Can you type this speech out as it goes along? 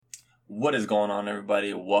What is going on,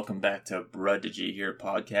 everybody? Welcome back to Bruh Did You Hear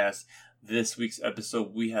podcast. This week's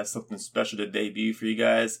episode, we have something special to debut for you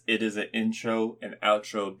guys. It is an intro and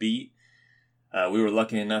outro beat. We were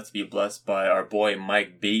lucky enough to be blessed by our boy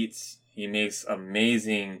Mike Beats. He makes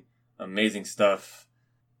amazing stuff.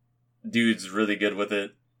 Dude's really good with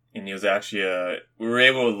it. And he was actually, we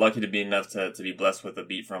were lucky to be enough to be blessed with a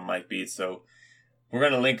beat from Mike Beats. So we're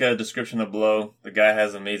going to link a description below. The guy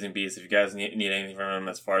has amazing beats. If you guys need anything from him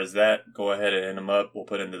as far as that, go ahead and hit him up. We'll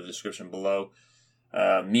put it in the description below.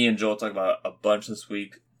 Me and Joel talk about a bunch this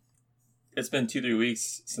week. It's been 2-3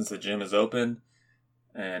 weeks since the gym is open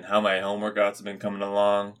and how my home workouts have been coming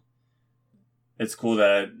along. It's cool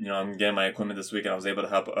that, I'm getting my equipment this week and I was able to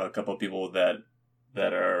help a couple of people that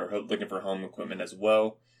are looking for home equipment as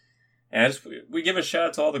well. And we give a shout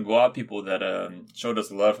out to all the Guap people that showed us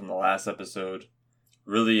love from the last episode.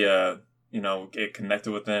 Really, get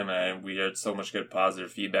connected with them, and we heard so much good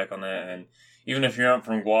positive feedback on that. And even if you're not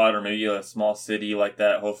from Guad or maybe a small city like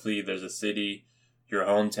that, hopefully there's a city, your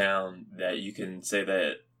hometown, that you can say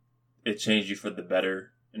that it changed you for the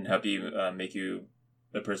better and help you make you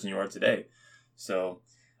the person you are today. So,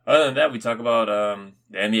 other than that, we talk about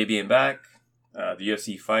the NBA being back, the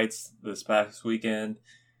UFC fights this past weekend,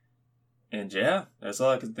 and yeah, that's all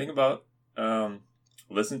I can think about.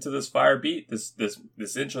 Listen to this fire beat, this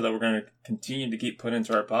intro that we're going to continue to keep putting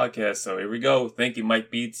into our podcast. So here we go. Thank you,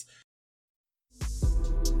 Mike Beats.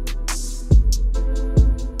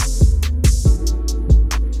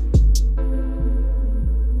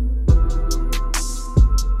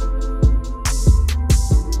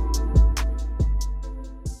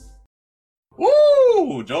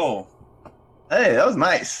 Woo, Joel. Hey, that was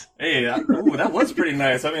nice. Hey, that was pretty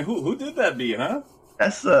nice. I mean, who did that beat, huh?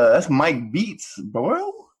 That's Mike Beats,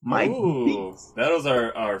 bro. Mike Beats. That was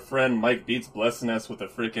our friend Mike Beats blessing us with a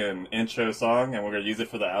freaking intro song, and we're gonna use it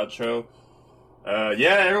for the outro.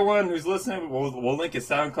 Yeah, everyone who's listening, we'll link his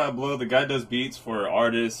SoundCloud below. The guy does beats for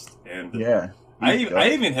artists, and yeah, I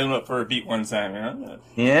even hit him up for a beat one time, man.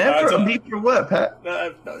 Yeah, for a beat for what, Pat?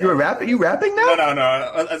 You were rapping? You rapping now?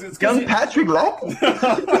 No. Young Patrick Lack?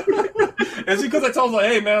 It's because I told him, like,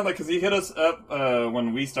 hey, man, because he hit us up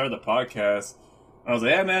when we started the podcast. I was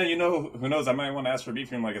like, yeah, man, who knows? I might want to ask for a beat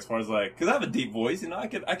from him, as far as, because I have a deep voice, I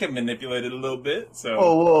can manipulate it a little bit, so.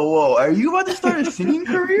 Whoa. Are you about to start a singing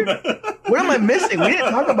career? What am I missing? We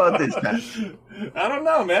didn't talk about this, Pat. I don't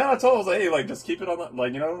know, man. I told him, I was like, hey, just keep it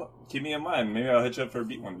on, keep me in mind. Maybe I'll hit you up for a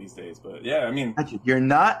beat one of these days, but yeah, I mean. You're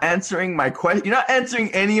not answering my question. You're not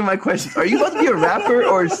answering any of my questions. Are you about to be a rapper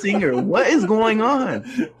or a singer? What is going on?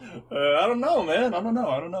 I don't know, man. I don't know.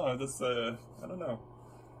 I don't know.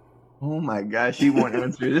 Oh my gosh, he won't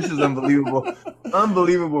answer. This is unbelievable.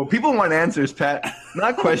 Unbelievable. People want answers, Pat,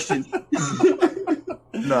 not questions.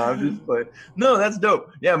 No, I'm just playing. No, that's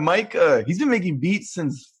dope. Yeah, Mike, he's been making beats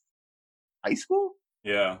since high school?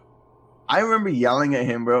 Yeah. I remember yelling at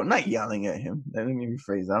him, bro. Not yelling at him. Let me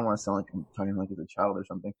rephrase. I don't want to sound like I'm talking like he's a child or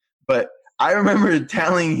something. But I remember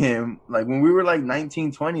telling him, when we were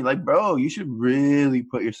 19, 20, bro, you should really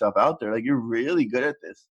put yourself out there. You're really good at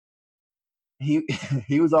this.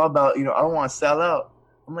 He was all about, I don't want to sell out.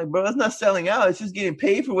 I'm like, bro, that's not selling out. It's just getting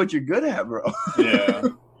paid for what you're good at, bro. Yeah.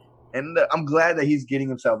 And I'm glad that he's getting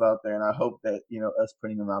himself out there, and I hope that, us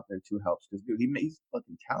putting him out there too helps. Because, dude, he's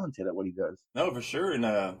fucking talented at what he does. No, for sure. And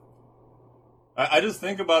I just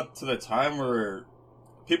think about to the time where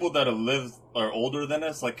people that have lived are older than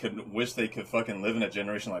us, could wish they could fucking live in a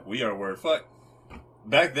generation like we are, where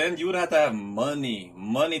back then, you would have to have money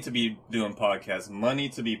to be doing podcasts, money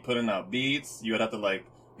to be putting out beats. You would have to,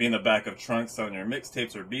 be in the back of trunks selling your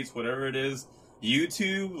mixtapes or beats, whatever it is.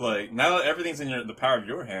 YouTube, now everything's in the power of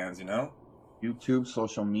your hands, YouTube,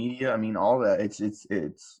 social media, I mean, all that.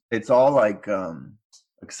 It's all,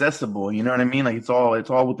 accessible, you know what I mean? It's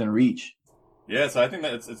all within reach. Yeah, so I think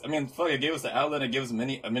that it gave us the outlet. It gives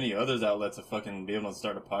many others outlets to fucking be able to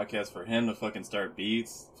start a podcast. For him to fucking start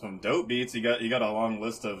beats, some dope beats. You got a long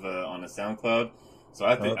list of on his SoundCloud. So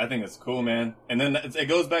I think it's cool, man. And then it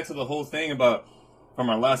goes back to the whole thing about from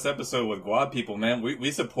our last episode with Guad people, man.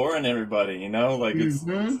 We supporting everybody, it's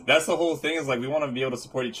that's the whole thing. Is we want to be able to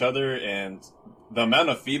support each other, and the amount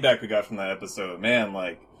of feedback we got from that episode, man.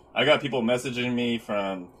 I got people messaging me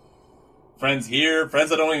from friends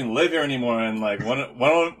that don't even live here anymore, and one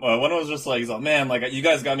was just he's like, man, you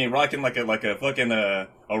guys got me rocking like a fucking a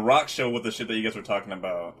rock show with the shit that you guys were talking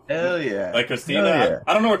about. Hell yeah. Christina, yeah.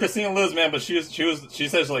 I don't know where Christina lives, man, but she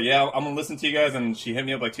says yeah, I'm gonna listen to you guys, and she hit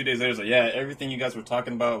me up 2 days later, yeah, everything you guys were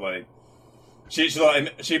talking about, she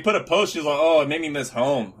put a post, she's like, oh, it made me miss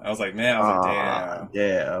home. I was like, man, damn.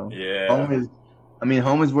 Yeah. Yeah. I mean,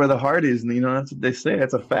 home is where the heart is. You know, that's what they say.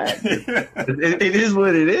 That's a fact. It is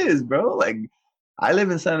what it is, bro. Like, I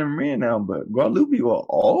live in Santa Maria now, but Guadalupe will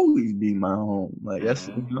always be my home. Like, that's,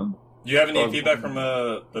 you Mm-hmm. know. Do you have any feedback from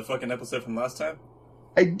the fucking episode from last time?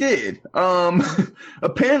 I did.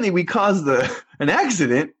 Apparently we caused an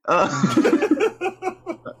accident. I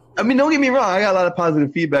mean, don't get me wrong. I got a lot of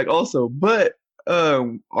positive feedback also, but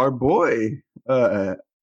our boy,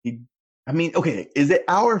 he, I mean, okay, is it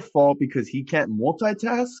our fault because he can't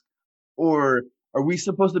multitask, or are we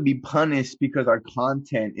supposed to be punished because our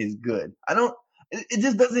content is good? I don't. It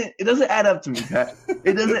just doesn't. It doesn't add up to me, Pat.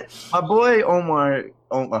 It doesn't. My boy Omar.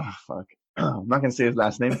 Oh fuck. I'm not gonna say his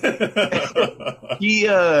last name. He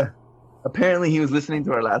apparently he was listening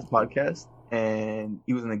to our last podcast, and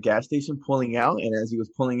he was in a gas station pulling out, and as he was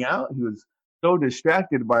pulling out, he was so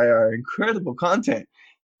distracted by our incredible content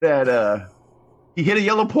that he hit a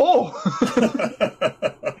yellow pole.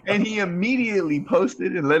 And he immediately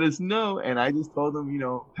posted and let us know, and I just told him, you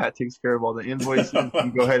know, Pat takes care of all the invoices.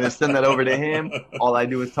 You go ahead and send that over to him. All I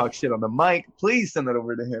do is talk shit on the mic. Please send that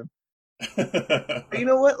over to him. But you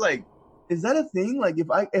know what, like, is that a thing? Like,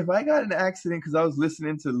 if I got in an accident because I was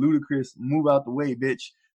listening to Ludacris "Move Out the Way,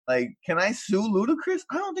 Bitch," like, can I sue Ludacris?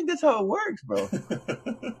 I don't think that's how it works, bro.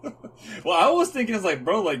 Well, I was thinking, it's like,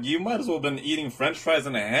 bro, like, you might as well have been eating French fries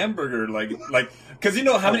and a hamburger, like, because you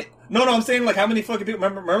know how many? No, I'm saying, like, how many fucking people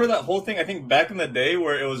remember that whole thing? I think back in the day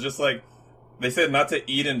where it was just like they said not to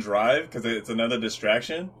eat and drive because it's another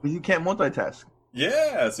distraction. But you can't multitask.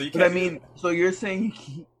 Yeah, so you But can't. I mean, so you're saying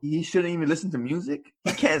he shouldn't even listen to music?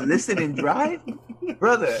 He can't listen and drive?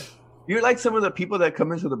 Brother, you're like some of the people that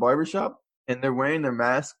come into the barbershop and they're wearing their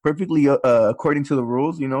mask perfectly according to the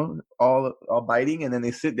rules, you know, all biting, and then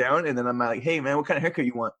they sit down, and then I'm like, hey, man, what kind of haircut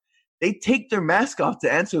you want? They take their mask off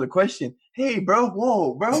to answer the question. Hey, bro,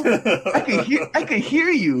 whoa, bro, I can hear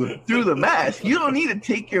you through the mask. You don't need to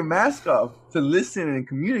take your mask off to listen and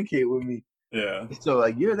communicate with me. Yeah. So,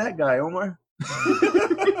 like, you're that guy, Omar.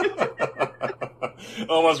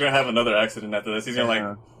 Omar's gonna have another accident after this. He's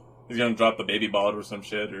gonna he's gonna drop the baby bottle or some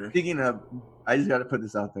shit. Or Speaking of, I just gotta put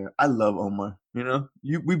this out there. I love Omar. You know,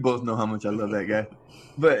 we both know how much I love that guy.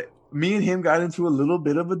 But me and him got into a little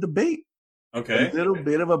bit of a debate. Okay. A little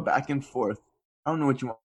bit of a back and forth. I don't know what you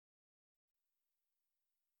want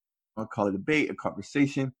to call it, a debate, a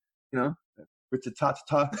conversation. You know, Richard talk,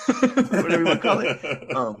 whatever you want to call it.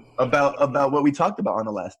 About what we talked about on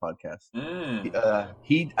the last podcast.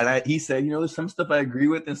 He said, you know, there's some stuff I agree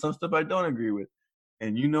with and some stuff I don't agree with.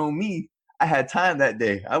 And you know me, I had time that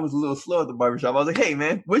day. I was a little slow at the barbershop. I was like, hey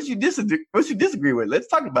man, what you disagree with? Let's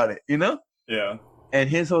talk about it, you know? Yeah. And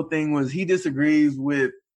his whole thing was he disagrees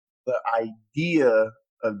with the idea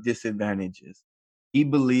of disadvantages. He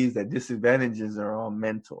believes that disadvantages are all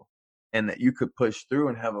mental and that you could push through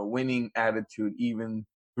and have a winning attitude even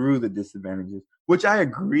through the disadvantages, which I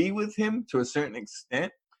agree with him to a certain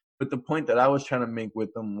extent. But the point that I was trying to make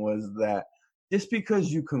with him was that just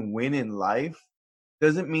because you can win in life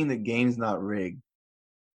doesn't mean the game's not rigged.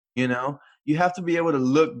 You know, you have to be able to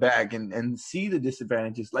look back and see the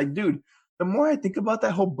disadvantages. Like, dude, the more I think about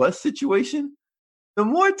that whole bus situation, the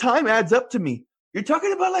more time adds up to me. You're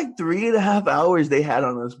talking about like 3.5 hours they had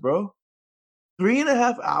on us, bro.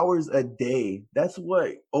 3.5 hours a day. That's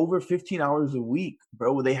what, over 15 hours a week,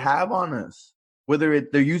 bro, they have on us. Whether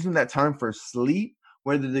they're using that time for sleep,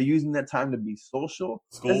 whether they're using that time to be social,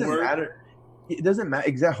 Schoolwork. doesn't matter. It doesn't matter.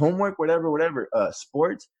 Exact homework, whatever.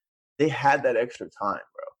 Sports, they had that extra time,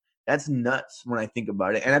 bro. That's nuts when I think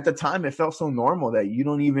about it. And at the time, it felt so normal that you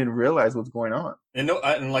don't even realize what's going on. And no,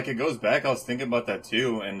 and like it goes back. I was thinking about that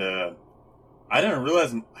too, and I didn't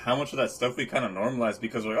realize how much of that stuff we kind of normalized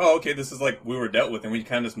because we're like, oh, okay, this is like we were dealt with, and we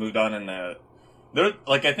kind of just moved on. And there,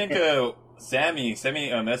 like I think Sammy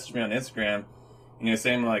messaged me on Instagram, and he was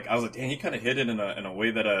saying like I was like, dang, he kind of hit it in a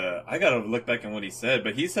way that I gotta look back on what he said,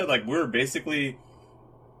 but he said like we're basically.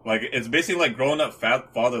 Like, it's basically like growing up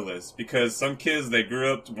fatherless because some kids, they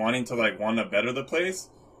grew up wanting to better the place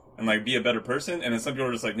and like be a better person. And then some people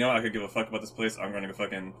are just like, I could give a fuck about this place. I'm going to go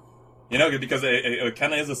fucking, because it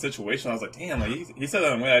kind of is a situation. I was like, damn, like he said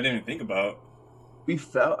that in a way I didn't even think about. We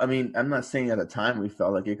felt, I mean, I'm not saying at the time we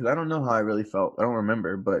felt like it because I don't know how I really felt. I don't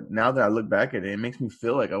remember. But now that I look back at it, it makes me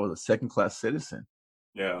feel like I was a second-class citizen.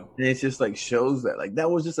 Yeah. And it's just like shows that like that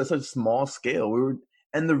was just at such a small scale.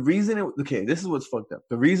 And the reason this is what's fucked up.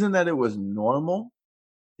 The reason that it was normal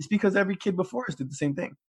is because every kid before us did the same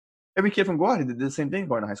thing. Every kid from Guadalupe did the same thing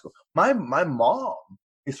going to high school. My mom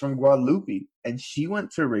is from Guadalupe, and she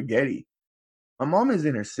went to Rigetti. My mom is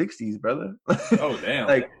in her 60s, brother. Oh, damn.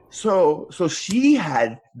 Like, so she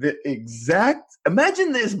had the exact,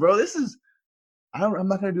 imagine this, bro. I'm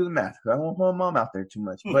not gonna do the math because I don't want my mom out there too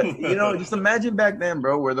much. But just imagine back then,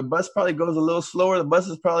 bro, where the bus probably goes a little slower, the bus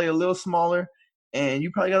is probably a little smaller, and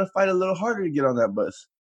you probably got to fight a little harder to get on that bus.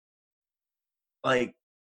 Like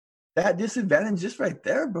that disadvantage just right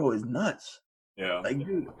there, bro, is nuts. Yeah. Like,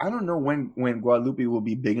 dude, I don't know when Guadalupe will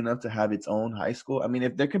be big enough to have its own high school. I mean,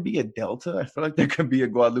 if there could be a Delta, I feel like there could be a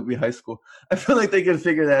Guadalupe high school. I feel like they could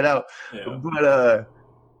figure that out. Yeah. But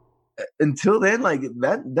until then, like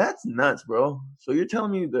that's nuts, bro. So you're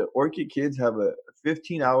telling me the Orchid kids have a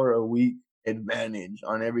 15-hour a week advantage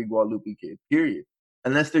on every Guadalupe kid, period.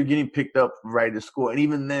 Unless they're getting picked up right to school. And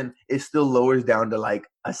even then, it still lowers down to like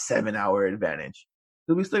a 7-hour advantage.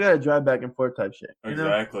 So we still got to drive back and forth type shit.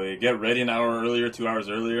 Exactly. Get ready an hour earlier, 2 hours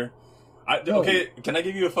earlier. Okay, can I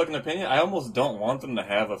give you a fucking opinion? I almost don't want them to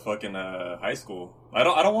have a fucking high school. I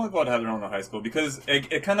don't want Guad to have their own high school because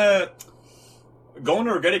it kind of... Going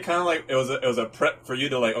to Rigetti kind of like it was a prep for you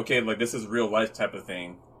to like, okay, like this is real life type of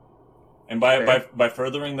thing. And by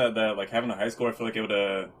furthering that like having a high school, I feel like it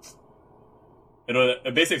would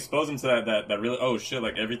basically expose them to that really, oh shit,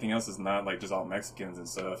 like everything else is not like just all Mexicans and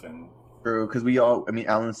stuff. And true, because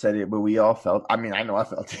Alan said it, but we all felt, I know I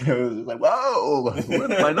felt it. It was like, whoa, we're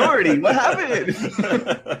the minority. What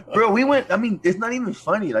happened? Bro, we went, it's not even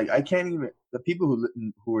funny. Like, I can't even, the people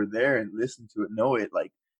who were there and listened to it know it,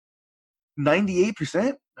 like,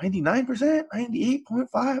 98%, 99%,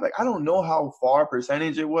 98.5%. Like, I don't know how far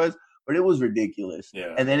percentage it was, but it was ridiculous.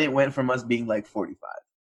 Yeah. And then it went from us being like 45.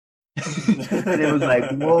 And it was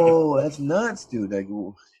like, whoa, that's nuts, dude. Like,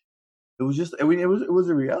 it was just, it was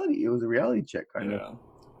a reality. It was a reality check, kind of.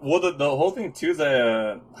 Well, the whole thing, too, is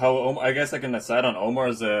how, I guess I can decide on Omar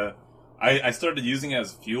is I started using it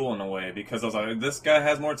as fuel in a way because I was like, this guy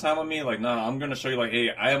has more time on me. Like, nah, I'm going to show you, like,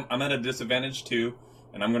 hey, I'm at a disadvantage, too.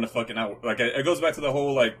 And I'm gonna fucking out. Like it goes back to the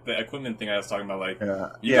whole like the equipment thing I was talking about. Like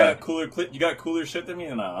you got cooler shit than me,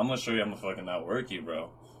 and I'm gonna show you I'm gonna fucking outwork you, bro.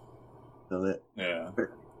 Yeah.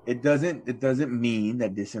 It doesn't mean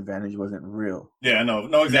that disadvantage wasn't real. Yeah, no,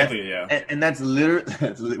 exactly. And that's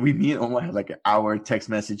literally me and Omar had like an hour text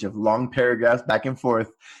message of long paragraphs back and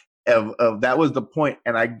forth of that was the point,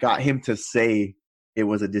 and I got him to say it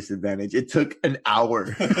was a disadvantage. It took an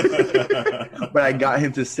hour, but I got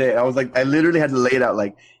him to say it. I was like, I literally had to lay it out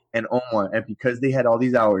like, and Omar, and because they had all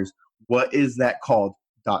these hours, what is that called? ...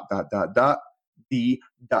 The ...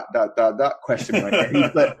 question mark. And he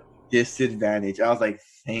put disadvantage. I was like,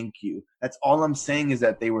 thank you. That's all I'm saying is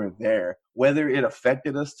that they were there. Whether it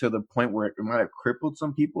affected us to the point where it might have crippled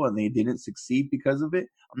some people and they didn't succeed because of it,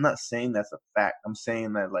 I'm not saying that's a fact. I'm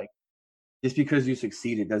saying that like, just because you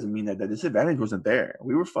succeeded doesn't mean that the disadvantage wasn't there.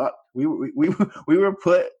 We were fucked. We were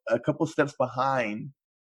put a couple steps behind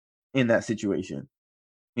in that situation,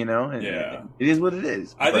 And it is what it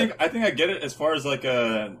is. I think I get it as far as like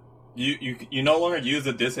you no longer use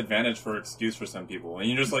a disadvantage for excuse for some people, and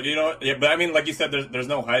you're just like but I mean, like you said, there's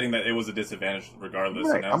no hiding that it was a disadvantage regardless.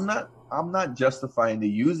 Right. I'm not justifying to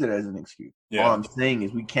use it as an excuse. Yeah. All I'm saying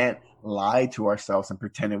is we can't lie to ourselves and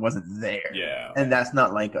pretend it wasn't there. Yeah. And that's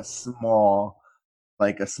not like a small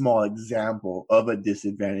example of a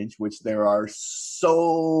disadvantage, which there are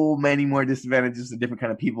so many more disadvantages to different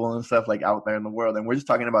kind of people and stuff like out there in the world. And we're just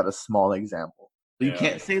talking about a small example. So you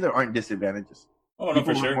can't say there aren't disadvantages. Oh, no,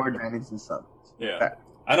 for sure. More advantages than some. Yeah.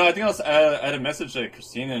 I know. I think I had a message to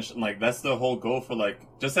Christina, and like that's the whole goal for like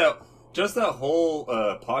just that whole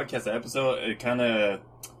podcast episode. It kind of,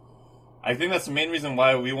 I think that's the main reason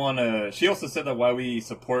why we want to. She also said that why we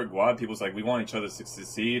support Guad people's like we want each other to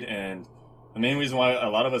succeed, and the main reason why a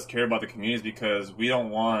lot of us care about the community is because we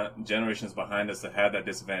don't want generations behind us to have that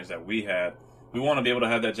disadvantage that we had. We want to be able to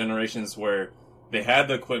have that generations where they had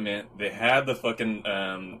the equipment, they had the fucking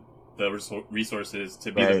the resources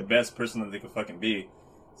to be the best person that they could fucking be.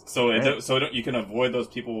 So you can avoid those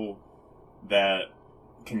people that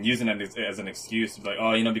can use it as an excuse, like,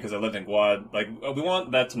 oh, because I lived in Guad. Like, we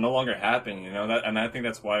want that to no longer happen, that, and I think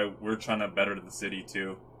that's why we're trying to better the city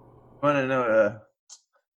too. I want to know.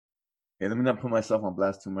 Okay, let me not put myself on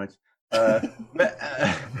blast too much.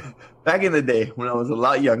 Back in the day when I was a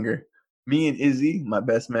lot younger, me and Izzy, my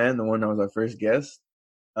best man, the one that was our first guest,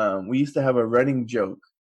 we used to have a running joke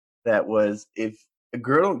that was, if a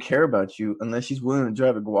girl don't care about you unless she's willing to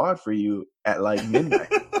drive a Guad for you at like midnight.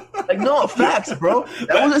 Like, no, facts, bro.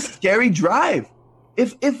 That was a scary drive.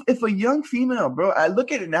 If a young female, bro, I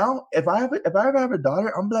look at it now. If I ever have a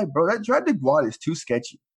daughter, I'm like, bro, that drive to Guad is too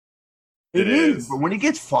sketchy. It is. But when it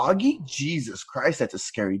gets foggy, Jesus Christ, that's a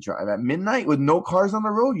scary drive. At midnight with no cars on the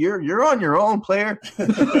road, you're on your own, player.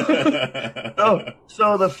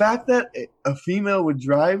 So the fact that a female would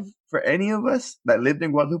drive for any of us that lived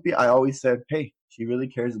in Guadalupe, I always said, hey, she really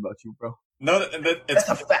cares about you, bro. No, That's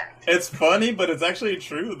a fact. It's funny, but it's actually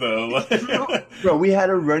true though. Bro, we had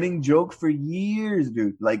a running joke for years,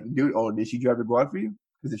 dude. Like, dude, oh, did she drive the quad for you?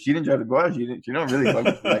 Because if she didn't drive the quad, she don't really fuck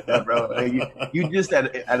with you like that, bro. Like, you just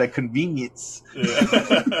at a convenience.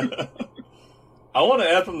 Yeah. I want to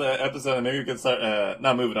add from the episode, and maybe we could start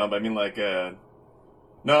not moving on, but I mean remember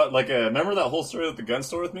that whole story with the gun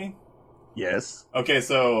store with me? Yes. Okay,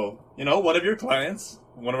 so one of your clients,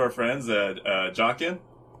 one of our friends, Jockin.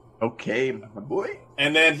 Okay, my boy.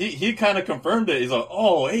 And then he kind of confirmed it. He's like,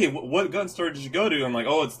 "Oh, hey, what gun store did you go to?" I'm like,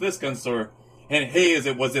 "Oh, it's this gun store." And hey,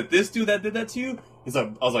 was it this dude that did that to you? He's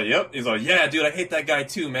like, I was like, "Yep." He's like, "Yeah, dude, I hate that guy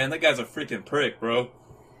too, man. That guy's a freaking prick, bro."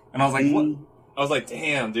 And I was like, "What?" I was like,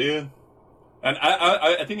 "Damn, dude." And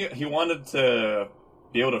I think he wanted to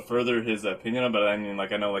be able to further his opinion, but I mean, I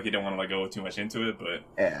know, he didn't want to go too much into it, but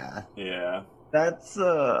yeah. That's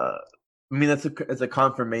it's a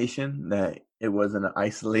confirmation that it wasn't an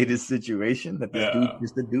isolated situation, that this dude's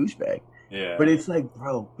just a douchebag. Yeah. But it's like,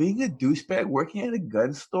 bro, being a douchebag working at a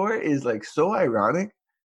gun store is so ironic.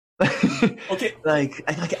 Okay. I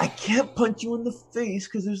can't punch you in the face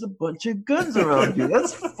because there's a bunch of guns around you.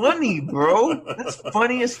 That's funny, bro. That's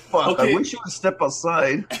funny as fuck. Okay. I wish you would step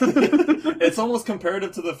outside. It's almost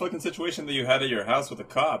comparative to the fucking situation that you had at your house with the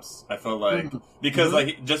cops. I felt like because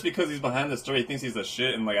just because he's behind the store, he thinks he's a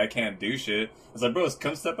shit, and I can't do shit. It's like, bro,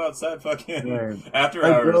 come step outside, fucking after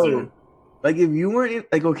hours. Bro, if you weren't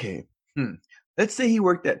okay, let's say he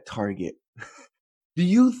worked at Target. Do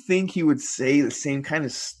you think he would say the same kind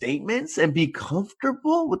of statements and be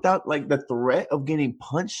comfortable without the threat of getting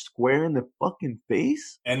punched square in the fucking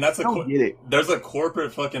face? And that's there's a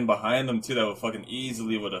corporate fucking behind him too that would fucking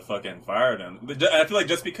easily would have fucking fired him. I feel like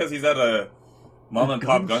just because he's at a mom and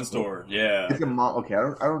pop gun store, yeah. It's a mom. Okay,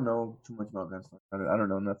 I don't know too much about gun stores. I don't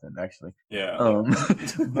know nothing actually. Yeah.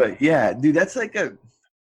 But yeah, dude, that's dude,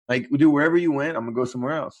 wherever you went, I'm gonna go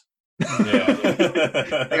somewhere else.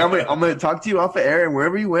 Yeah. I'm gonna talk to you off the air, and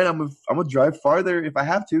wherever you went, I'm gonna drive farther if I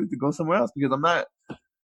have to go somewhere else, because I'm not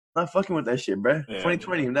fucking with that shit, bro. Yeah,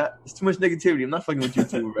 2020, it's too much negativity. I'm not fucking with you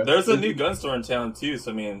too, bro. There's a new gun store in town too, so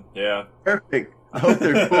I mean, yeah. Perfect. I hope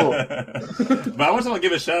they're cool. But I want to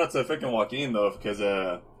give a shout out to freaking Joaquin though, because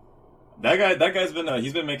that guy's been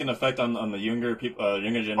he's been making an effect on the younger people,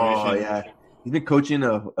 younger generation. Oh yeah, he's been coaching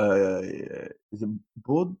is it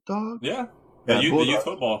Bulldog? Yeah. The youth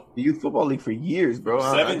football. The youth football league for years, bro.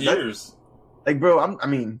 7 years. Bro,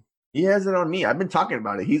 he has it on me. I've been talking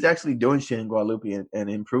about it. He's actually doing shit in Guadalupe and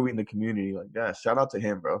improving the community. Shout out to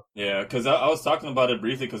him, bro. Yeah, because I was talking about it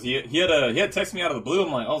briefly because he had texted me out of the blue.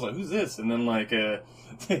 I was like, who's this? And then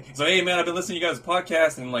so hey man, I've been listening to you guys'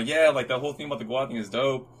 podcast, and that whole thing about the Guad thing is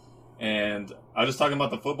dope. And I was just talking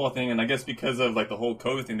about the football thing, and I guess because of the whole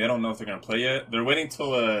COVID thing, they don't know if they're gonna play yet. They're waiting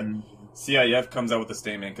till CIF comes out with a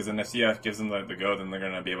statement, because then if CIF gives them the go, then they're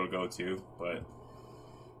gonna be able to go too. But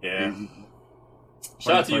yeah,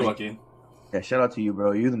 shout out to you, Joaquin. Yeah, shout out to you,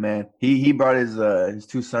 bro. You the man. He brought his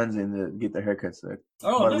two sons in to get their haircuts there.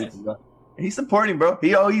 Oh, nice. He's supporting, bro.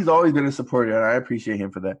 He's always been a supporter, and I appreciate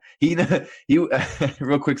him for that. He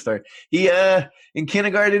real quick story. He in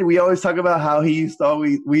kindergarten, we always talk about how we used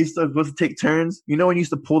to supposed to take turns. You know, when you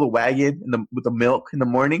used to pull the wagon with the milk in the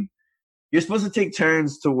morning. You're supposed to take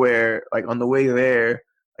turns to where, on the way there,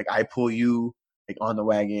 I pull you, on the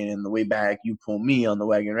wagon, and the way back, you pull me on the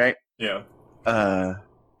wagon, right? Yeah. I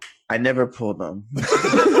never pulled him.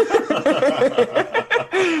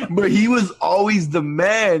 But he was always the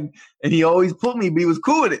man, and he always pulled me, but he was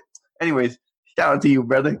cool with it. Anyways, shout out to you,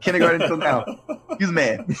 brother. Kindergarten till now. He's the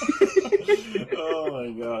man. Oh,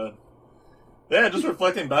 my God. Yeah, just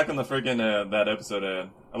reflecting back on the freaking that episode.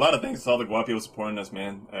 A lot of thanks to all the Guap people supporting us,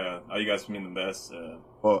 man. All you guys for being the best.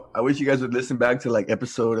 Well, I wish you guys would listen back to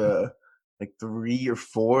episode 3 or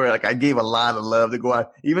 4. I gave a lot of love to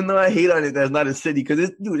Guap, even though I hate on it. That's not a city, because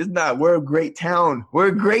it's not. We're a great town. We're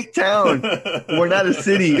a great town. We're not a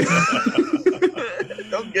city.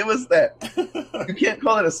 Don't give us that. You can't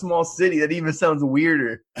call it a small city. That even sounds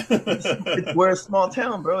weirder. We're a small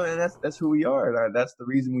town, bro, and that's who we are. That's the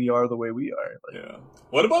reason we are the way we are. Yeah.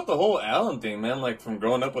 What about the whole Alan thing, man? From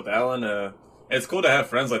growing up with Alan, it's cool to have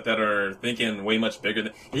friends like that are thinking way much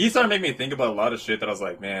bigger. He started making me think about a lot of shit that I was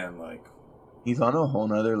like, man, he's on a whole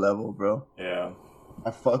nother level, bro. Yeah.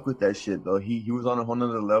 I fuck with that shit though. He was on a whole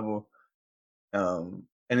nother level. And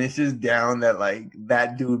it's just down that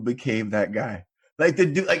that dude became that guy. The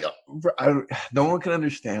dude, no one can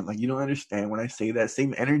understand. You don't understand when I say that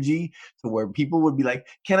same energy to where people would be like,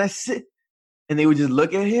 "Can I sit?" And they would just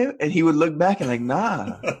look at him, and he would look back and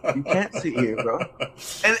 "Nah, you can't sit here, bro."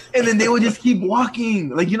 And then they would just keep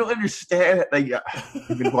walking. You don't understand.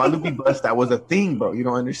 In Guadalupe bus, that was a thing, bro. You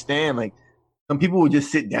don't understand. Some people would just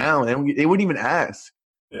sit down and they wouldn't even ask.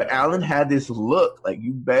 Yeah. But Allen had this look like,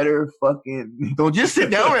 you better fucking don't just sit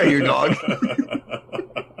down right here, dog.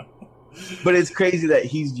 But it's crazy that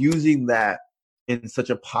he's using that in such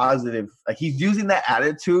a positive, like he's using that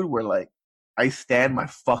attitude where like I stand my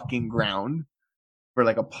fucking ground for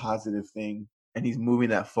like a positive thing, and he's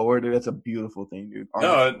moving that forward. Dude, that's a beautiful thing, dude.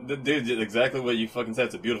 No, dude, exactly what you fucking said.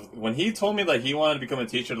 It's a beautiful. When he told me like he wanted to become a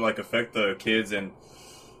teacher to like affect the kids in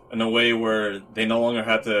a way where they no longer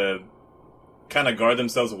have to kind of guard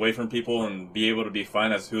themselves away from people and be able to be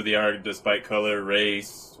fine as who they are despite color,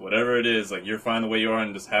 race, whatever it is. Like, you're fine the way you are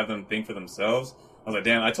and just have them think for themselves. I was like,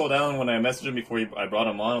 damn, I told Alan when I messaged him before I brought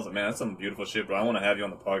him on, I was like, man, that's some beautiful shit, bro. I want to have you on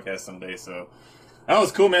the podcast someday. So that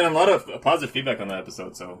was cool, man. A lot of positive feedback on that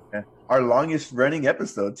episode. So yeah. Our longest running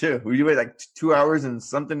episode too. We went like 2 hours and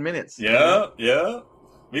something minutes. Yeah.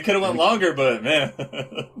 We could have went longer, but man.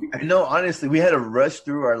 I know, honestly, we had to rush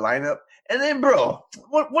through our lineup. And then, bro,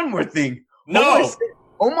 one more thing. No.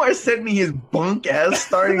 Omar sent me his bunk ass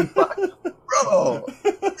starting five. Bro,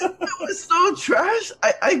 it was so trash.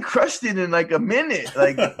 I crushed it in like a minute.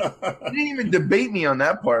 Like, you didn't even debate me on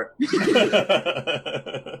that part.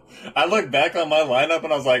 I look back on my lineup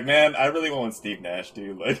and I was like, man, I really want Steve Nash,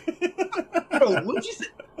 dude. Like, bro, what'd you say?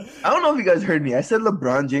 I don't know if you guys heard me. I said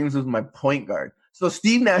LeBron James was my point guard. So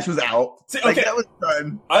Steve Nash was out. See, like, okay. That was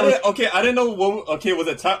done. I didn't know what. Okay, was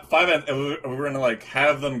it top five? And we're gonna like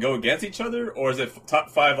have them go against each other, or is it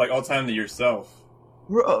top five like all time to yourself?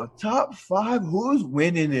 Bro, top five. Who's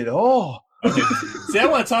winning it all? Okay. See, I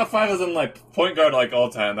went top five as in like point guard like all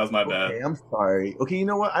time. That was my bad. Okay, I'm sorry. Okay, you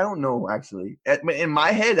know what? I don't know actually. In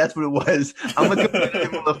my head, that's what it was. I'm a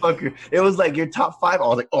competitive motherfucker. It was like your top five. I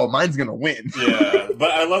was like, oh, mine's gonna win. Yeah,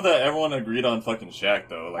 but I love that everyone agreed on fucking Shaq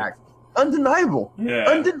though. Like, undeniable. Yeah.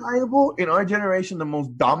 Undeniable in our generation, the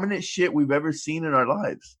most dominant shit we've ever seen in our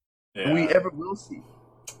lives. Yeah. And we ever will see.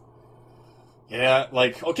 Yeah,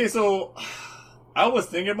 like, okay, so I was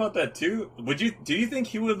thinking about that too. Do you think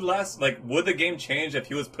he would last, like, would the game change if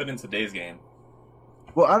he was put in today's game?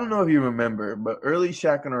 Well, I don't know if you remember, but early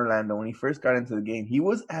Shaq in Orlando, when he first got into the game, he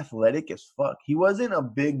was athletic as fuck. He wasn't a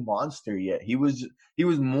big monster yet. He was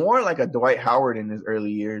more like a Dwight Howard in his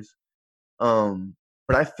early years.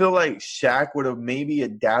 But I feel like Shaq would have maybe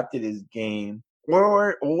adapted his game,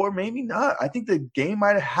 or maybe not. I think the game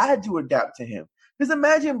might have had to adapt to him. Because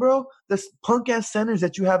imagine, bro, the punk ass centers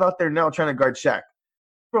that you have out there now trying to guard Shaq.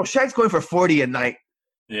 Bro, Shaq's going for 40 a night.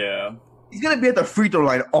 Yeah. He's gonna be at the free throw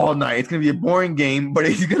line all night. It's gonna be a boring game, but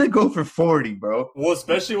he's gonna go for 40, bro. Well,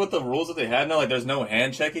 especially with the rules that they had now, like there's no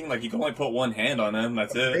hand checking. Like you can only put one hand on him.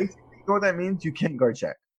 That's it. Basically, you know what that means? You can't guard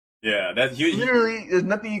Shaq. Yeah, that's huge. Literally, there's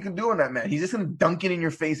nothing you can do on that man. He's just gonna dunk it in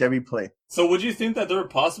your face every play. So, would you think that there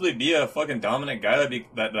would possibly be a fucking dominant guy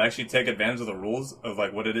that actually take advantage of the rules of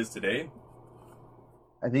like what it is today?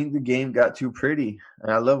 I think the game got too pretty,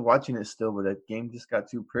 and I love watching it still, but that game just got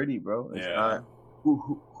too pretty, bro. It's not.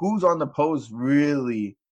 Who's on the post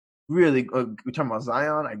really? We're talking about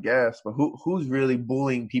Zion, I guess, but who's really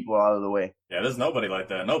bullying people out of the way? Yeah, there's nobody like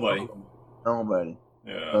that. Nobody.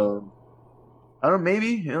 Yeah. I don't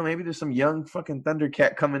know, maybe there's some young fucking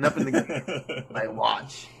Thundercat coming up in the game. Like,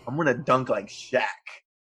 watch. I'm going to dunk like Shaq.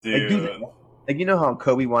 Dude. Like, you know how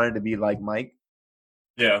Kobe wanted to be like Mike?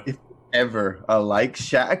 Yeah. If ever like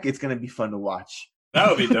Shaq, it's going to be fun to watch. That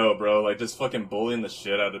would be dope, bro. Like, just fucking bullying the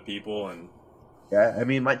shit out of people. And yeah, I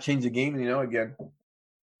mean, it might change the game, again.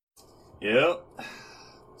 Yeah.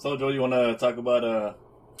 So, Joe, you want to talk about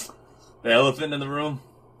the elephant in the room?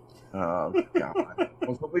 Oh, God. I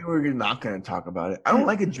was hoping we were not going to talk about it. I don't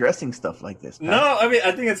like addressing stuff like this, Pat. No, I mean,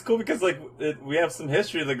 I think it's cool because, like, we have some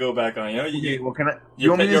history to go back on, Okay, well, can I...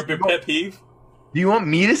 Your pet peeve? Do you want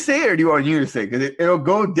me to say it or do you want you to say it? Because it'll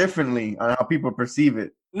go differently on how people perceive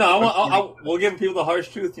it. No, we'll give people the harsh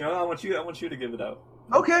truth, I want you to give it out.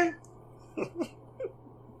 Okay.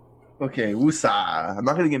 Okay, woosah. I'm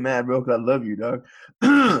not going to get mad, bro, because I love you, dog.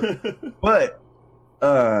 But,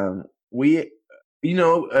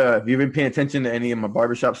 if you've been paying attention to any of my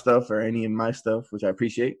barbershop stuff or any of my stuff, which I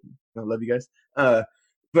appreciate, I love you guys.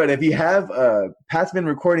 But if you have, Pat's been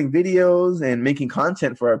recording videos and making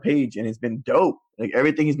content for our page, and it's been dope. Like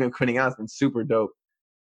everything he's been putting out has been super dope.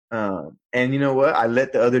 And you know what? I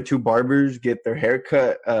let the other two barbers get their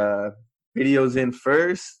haircut videos in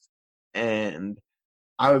first, and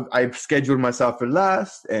I scheduled myself for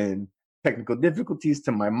last. And technical difficulties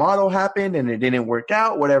to my model happened, and it didn't work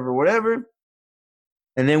out. Whatever.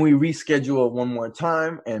 And then we reschedule one more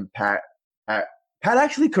time, and Pat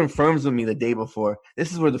actually confirms with me the day before.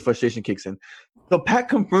 This is where the frustration kicks in. So Pat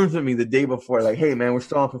confirms with me the day before, like, hey, man, we're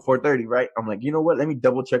still on for 4:30, right? I'm like, you know what? Let me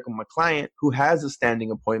double check with my client who has a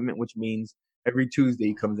standing appointment, which means Every Tuesday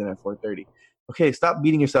he comes in at 4:30. Okay, stop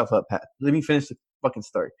beating yourself up, Pat. Let me finish the fucking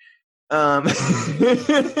story. Um,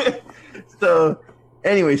 so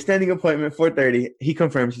anyway, standing appointment 4:30. He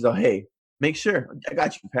confirms. He's all, hey, make sure I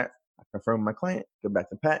got you, Pat. I confirm with my client. Go back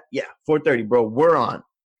to Pat. Yeah, 4:30, bro. We're on.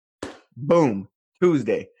 Boom.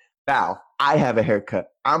 Tuesday. Bow. I have a haircut.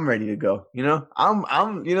 I'm ready to go. I'm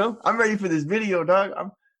ready for this video, dog.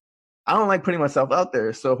 I don't like putting myself out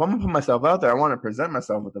there. So if I'm gonna put myself out there, I want to present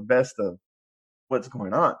myself with the best of what's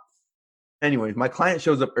going on. Anyways, my client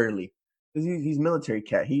shows up early because he's military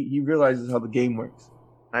cat. He realizes how the game works.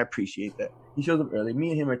 I appreciate that. He shows up early. Me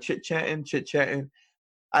and him are chit-chatting.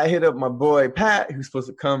 I hit up my boy Pat, who's supposed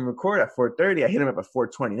to come record at 4:30. I hit him up at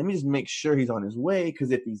 4:20. Let me just make sure he's on his way, because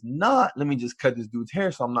if he's not, let me just cut this dude's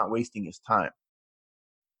hair so I'm not wasting his time.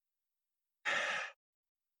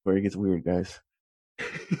 Where it gets weird, guys.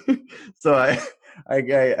 So I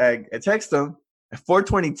text him at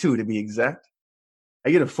 4:22 to be exact.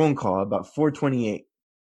 I get a phone call about 4:28.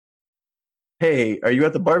 Hey, are you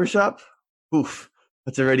at the barbershop? Oof.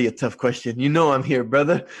 That's already a tough question. You know I'm here,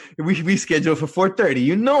 brother. We scheduled for 4:30.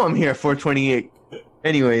 You know I'm here at 4:28.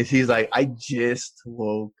 Anyways, he's like, I just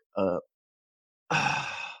woke up.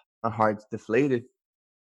 My heart's deflated.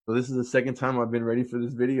 So this is the second time I've been ready for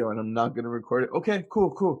this video, and I'm not going to record it. Okay,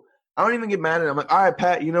 cool. I don't even get mad at him. I'm like, all right,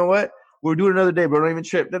 Pat, you know what? We'll do it another day, bro. Don't even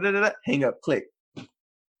trip. Da-da-da-da. Hang up. Click. All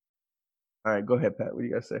right, go ahead, Pat. What do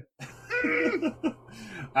you guys say?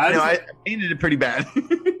 I painted it pretty bad.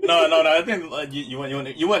 No. I think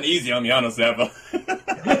you went easy on me, honestly.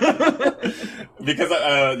 Because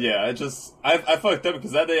I fucked up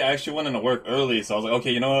because that day I actually went into work early. So I was like,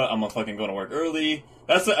 okay, you know what? I'm gonna fucking go to work early.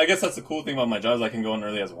 I guess that's the cool thing about my job is I can go in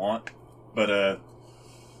early as I want. But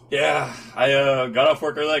yeah, I got off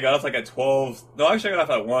work early. I got off like at 12. No, actually I got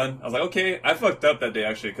off at 1. I was like, okay, I fucked up that day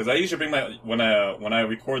actually because I usually bring when I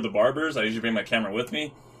record the barbers, I usually bring my camera with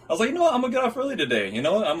me. I was like, you know what? I'm gonna get off early today. You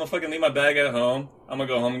know what? I'm gonna fucking leave my bag at home. I'm gonna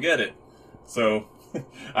go home and get it. So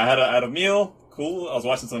I had a meal. Cool. I was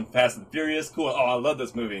watching some Fast and Furious. Cool. Oh, I love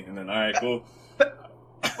this movie. And then, all right, cool.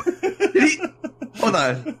 Hold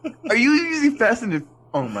on. Are you using Fast and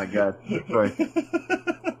Oh my god. Sorry.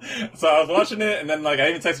 So I was watching it, and then like I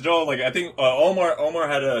even texted Joel. Like I think Omar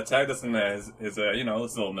had tagged us in his this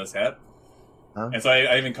little mishap. Huh? And so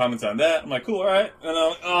I even commented on that. I'm like, cool, all right. And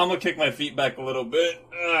I'm gonna kick my feet back a little bit.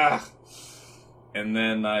 Ugh. And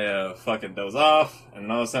then I fucking doze off,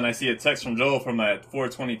 and all of a sudden I see a text from Joel from at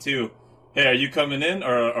 4:22. Hey, are you coming in,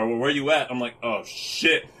 or where you at? I'm like, oh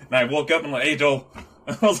shit. And I woke up and I'm like, hey Joel.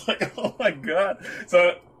 I was like, oh my god.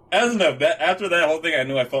 So after that whole thing, I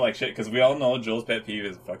knew I felt like shit because we all know Joel's pet peeve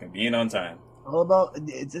is fucking being on time. All about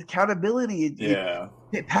it's accountability. Yeah.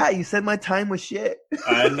 Hey, Pat, you said my time was shit.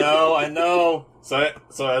 I know. So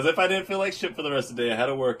as if I didn't feel like shit for the rest of the day, I had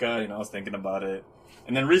a workout. I was thinking about it.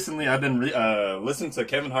 And then recently, I've been listening to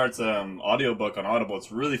Kevin Hart's audiobook on Audible.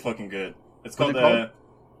 It's really fucking good. It's called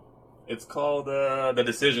The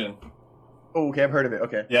Decision. Oh, okay, I've heard of it.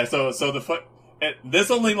 Okay. Yeah. So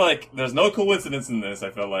this only there's no coincidence in this. I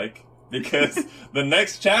feel like because the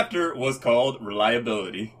next chapter was called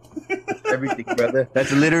Reliability. Everything, brother.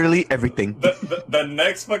 That's literally everything. The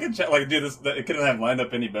next fucking chapter, dude, it couldn't have lined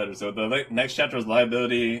up any better. So the next chapter is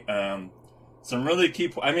liability. Some really key.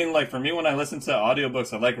 For me, when I listen to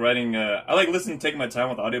audiobooks, I like writing. I like taking my time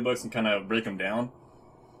with audiobooks and kind of break them down.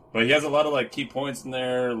 But he has a lot of key points in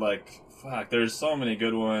there. There's so many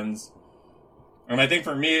good ones. And I think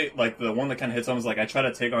for me, the one that kind of hits home is I try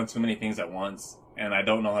to take on too many things at once. And I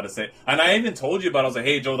don't know how to say it. And I even told you about it. I was like,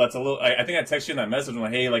 hey, Joe, that's a little... I think I texted you in that message. I'm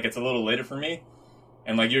like, hey, it's a little later for me.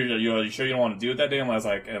 And, you sure you don't want to do it that day? And I was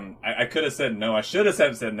like, I could have said no. I should have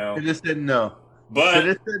said no. You just said no. But... Should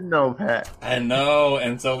have said no, Pat. I know.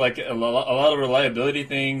 And so, a lot of reliability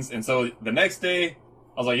things. And so, the next day,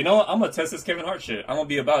 I was like, you know what? I'm going to test this Kevin Hart shit. I'm going to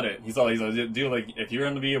be about it. He's like, dude, if you're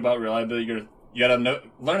going to be about reliability, you got to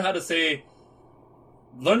learn how to say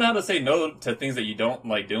no to things that you don't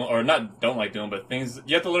like doing, or not don't like doing, but things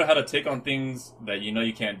you have to learn how to take on things that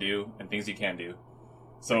you can't do and things you can do.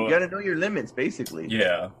 So you got to know your limits, basically.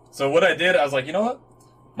 Yeah. So what I did, I was like, you know what?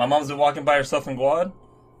 My mom's been walking by herself in Guad,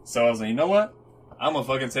 so I was like, you know what? I'm gonna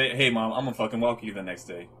fucking say, hey mom, I'm gonna fucking walk you the next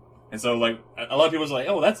day. And so a lot of people was like,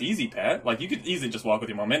 oh, that's easy, Pat. You could easily just walk with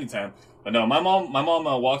your mom anytime. But no, my mom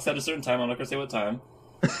walks at a certain time. I'm not gonna say what time.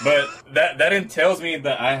 But that entails me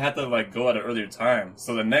that I had to go at an earlier time.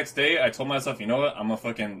 So the next day, I told myself, you know what?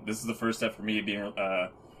 This is the first step for me being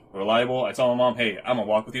reliable. I told my mom, hey, I'm gonna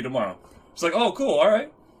walk with you tomorrow. She's like, oh, cool, all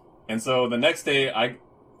right. And so the next day, I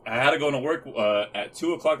had to go to work at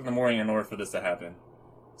 2:00 in the morning in order for this to happen.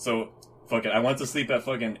 So fuck it. I went to sleep at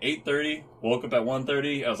fucking 8:30. Woke up at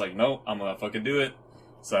 1:30. I was like, nope, I'm gonna fucking do it.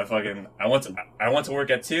 So I went to work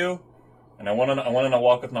at 2. And I went on a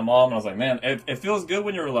walk with my mom, and I was like, man, it feels good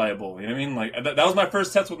when you're reliable. You know what I mean? Like, that was my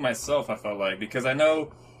first test with myself, I felt like. Because I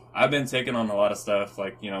know I've been taking on a lot of stuff,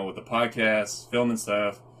 like, you know, with the podcast, filming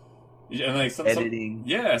stuff. And like, Editing.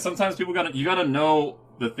 Sometimes you gotta know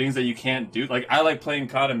the things that you can't do. Like, I like playing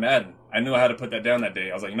COD and Madden. I knew I had to put that down that day.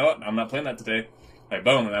 I was like, you know what? I'm not playing that today. Like,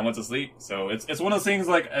 boom, and I went to sleep. So it's one of those things,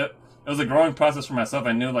 like, it was a growing process for myself.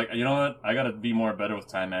 I knew, like, you know what? I gotta be better with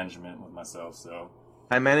time management with myself, so.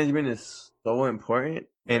 Time management is so important,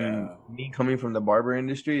 and Yeah. me coming from the barber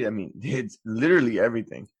industry, I mean, it's literally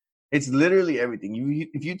everything. It's literally everything.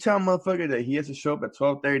 If you tell a motherfucker that he has to show up at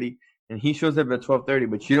 12:30 and he shows up at 12:30,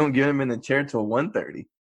 but you don't get him in the chair till 1:30,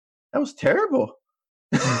 that was terrible.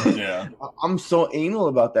 Yeah. I'm so anal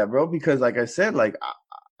about that, bro, because like I said, like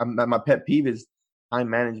my pet peeve is time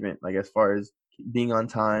management. Like as far as being on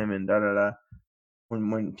time and da da da.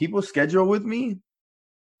 When people schedule with me,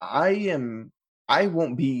 I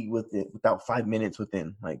won't be with it without 5 minutes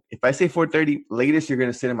within. Like if I say 4:30, latest you're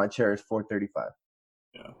gonna sit in my chair is 4:35.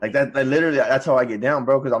 Yeah. Like that literally that's how I get down,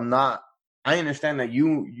 bro. Because I understand that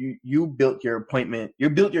you built your appointment, you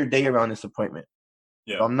built your day around this appointment.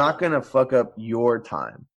 Yeah. So I'm not gonna fuck up your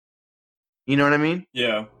time. You know what I mean?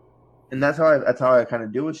 Yeah. And that's how I kind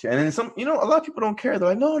of deal with shit. And then some, a lot of people don't care. They're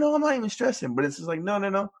like, no, I'm not even stressing. But it's just like,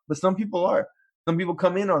 no. But some people are. Some people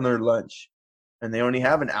come in on their lunch, and they only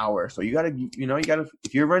have an hour. So you gotta.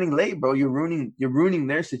 If you're running late, bro, you're ruining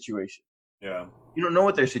their situation. Yeah. You don't know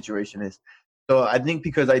what their situation is. So I think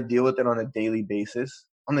because I deal with it on a daily basis,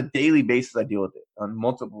 I deal with it on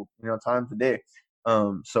multiple, times a day.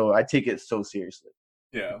 So I take it so seriously.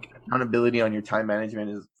 Yeah. Accountability on your time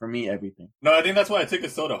management is, for me, everything. No, I think that's why I took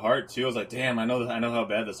it so to heart too. I was like, damn, I know how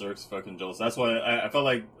bad this irks fucking Joel. So that's why I felt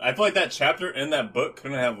like that chapter in that book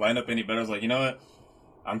couldn't have lined up any better. I was like, you know what?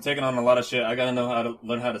 I'm taking on a lot of shit. I gotta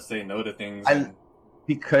learn how to say no to things.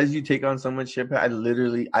 Because you take on so much shit, I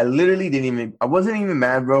literally I wasn't even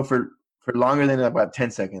mad, bro, for longer than about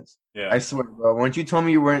 10 seconds. Yeah. I swear, bro. Once you told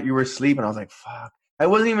me you were sleeping, I was like, fuck. I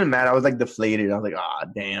wasn't even mad. I was like deflated. I was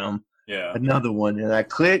like, damn. Yeah. Another one. And I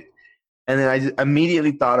clicked, and then I just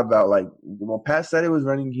immediately thought about, like, well, Pat said it was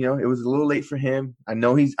running, it was a little late for him. I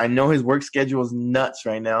know his work schedule is nuts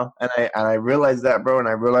right now. And I realized that, bro, and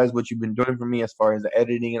I realized what you've been doing for me as far as the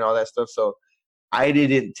editing and all that stuff. So I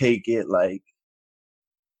didn't take it like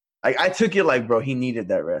I took it like, bro, he needed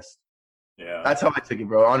that rest. Yeah. That's how I took it,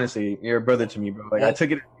 bro. Honestly, you're a brother to me, bro. Like, I took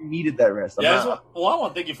it. You needed that rest. I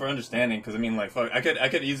want to thank you for understanding, because I mean, like, fuck, I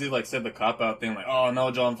could easily like said the cop out thing, like, oh no,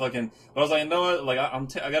 Joe, I'm fucking. But I was like, you know what? Like,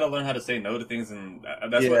 I gotta learn how to say no to things, and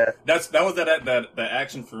that was that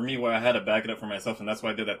action for me where I had to back it up for myself, and that's why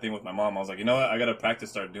I did that thing with my mom. I was like, you know what? I gotta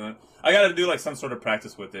I gotta do like some sort of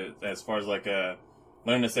practice with it, as far as like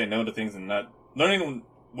learning to say no to things and not learning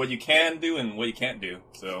what you can do and what you can't do.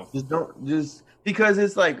 So just because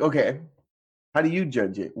it's like, okay. How do you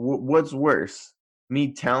judge it? What's worse?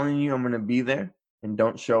 Me telling you I'm going to be there and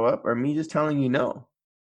don't show up, or me just telling you no?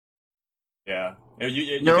 Yeah.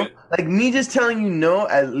 Like me just telling you no,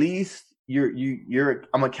 at least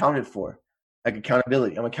I'm accounted for. Like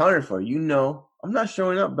accountability. I'm accounted for. I'm not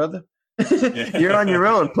showing up, brother. You're on your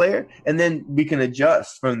own, player. And then we can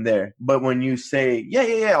adjust from there. But when you say,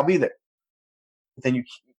 yeah, I'll be there. Then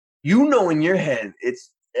in your head,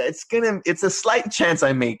 it's a slight chance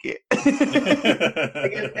I make it.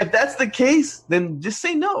 If that's the case, then just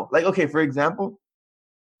say no. Like, okay, for example,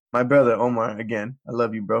 my brother Omar, again, I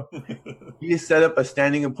love you, bro. He set up a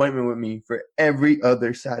standing appointment with me for every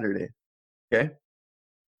other Saturday. Okay?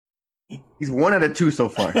 He's 1 out of 2 so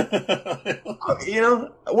far.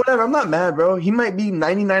 Whatever. I'm not mad, bro. He might be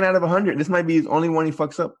 99 out of 100. This might be his only one he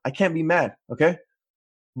fucks up. I can't be mad, okay?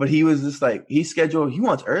 But he was just like, he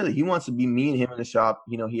wants early. He wants to be me and him in the shop.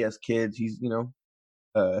 He has kids. He's,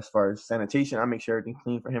 as far as sanitation, I make sure everything's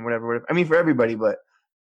clean for him, whatever. I mean, for everybody, but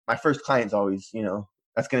my first client's always,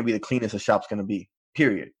 that's going to be the cleanest a shop's going to be,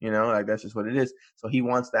 period. Like that's just what it is. So he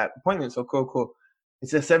wants that appointment. So cool.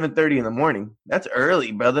 It's at 7:30 in the morning. That's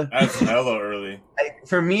early, brother. That's hella early. Like,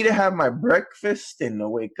 for me to have my breakfast and to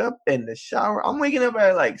wake up and the shower, I'm waking up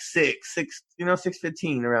at like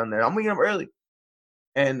 6:15 around there. I'm waking up early.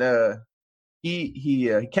 And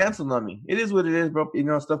he canceled on me. It is what it is, bro.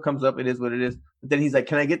 Stuff comes up. It is what it is. But then he's like,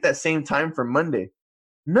 "Can I get that same time for Monday?"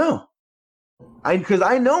 No, because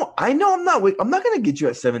I know I'm not gonna get you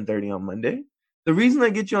at 7:30 on Monday. The reason I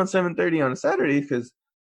get you on 7:30 on a Saturday is because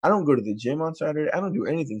I don't go to the gym on Saturday. I don't do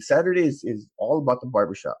anything. Saturday is all about the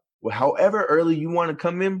barbershop. Well, however early you want to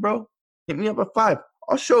come in, bro, hit me up at 5.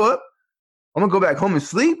 I'll show up. I'm gonna go back home and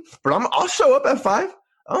sleep, but I'll show up at 5.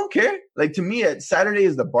 I don't care. Like to me, at Saturday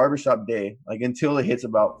is the barbershop day. Like until it hits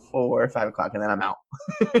about 4 or 5 o'clock, and then I'm out.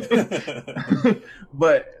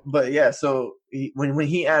 but yeah. So when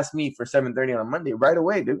he asked me for 7:30 on a Monday, right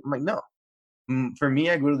away, dude, I'm like, no. For me,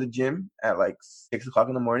 I go to the gym at like 6 o'clock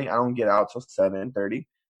in the morning. I don't get out till 7:30.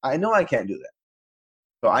 I know I can't do that.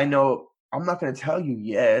 So I know I'm not gonna tell you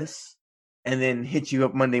yes, and then hit you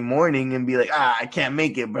up Monday morning and be like, I can't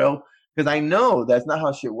make it, bro. Because I know that's not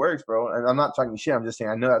how shit works, bro. And I'm not talking shit. I'm just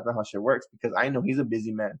saying I know that's not how shit works because I know he's a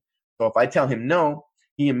busy man. So if I tell him no,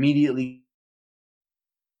 he immediately,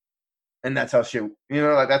 and that's how shit,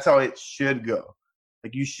 like that's how it should go.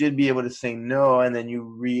 Like you should be able to say no, and then you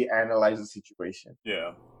reanalyze the situation.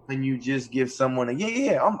 Yeah. And you just give someone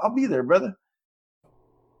a I'll be there, brother.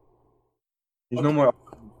 There's no more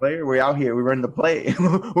player. We're out here. We run the play.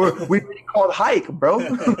 we called hike, bro.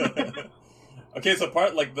 Okay, so I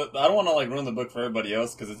don't want to like ruin the book for everybody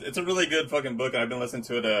else because it's a really good fucking book, and I've been listening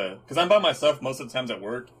to it because I'm by myself most of the times at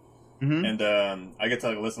work, and I get to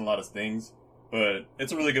like listen to a lot of things. But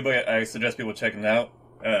it's a really good book. I suggest people checking it out.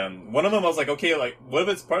 One of them I was like, okay, like what if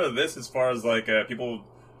it's part of this as far as like people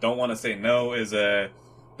don't want to say no is they're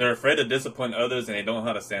afraid to disappoint others and they don't know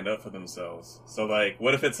how to stand up for themselves. So like,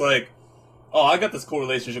 what if it's like, oh, I got this cool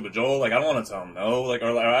relationship with Joel, like I don't want to tell him no, like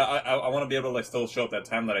or like I want to be able to like still show up that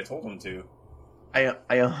time that I told him to. I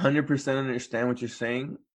 100% understand what you're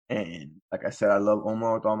saying, and like I said, I love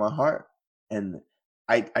Omar with all my heart, and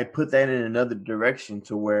I put that in another direction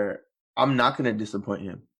to where I'm not going to disappoint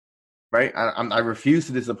him, right? I refuse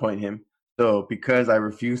to disappoint him, so because I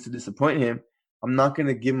refuse to disappoint him, I'm not going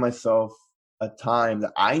to give myself a time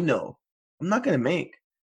that I know I'm not going to make,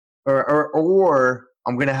 or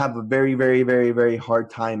I'm going to have a very, very, very, very hard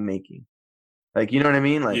time making. Like, you know what I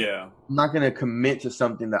mean? Like, yeah. I'm not going to commit to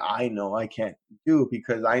something that I know I can't do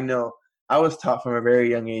because I know I was taught from a very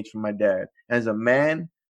young age from my dad. As a man,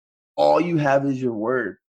 all you have is your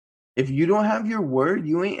word. If you don't have your word,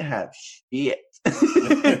 you ain't have shit.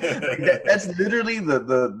 That's literally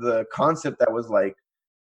the concept that was like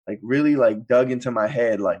really like dug into my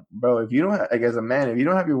head. Like, bro, if you don't have, like as a man, if you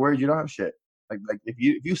don't have your word, you don't have shit. Like if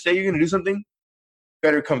you say you're going to do something, you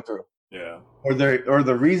better come through. Yeah. Or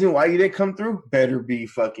the reason why you didn't come through better be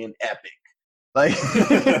fucking epic. Like, you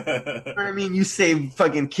know what I mean? You save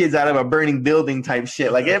fucking kids out of a burning building type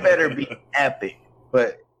shit. Like, it better be epic.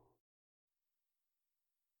 But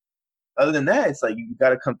other than that, it's like you got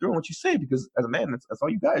to come through on what you say because as a man, that's all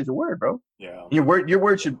you got is your word, bro. Yeah. And your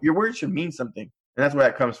word should mean something, and that's where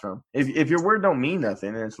that comes from. If your word don't mean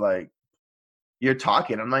nothing, it's like you're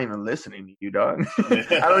talking. I'm not even listening to you, dog.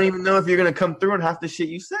 I don't even know if you're gonna come through and half the shit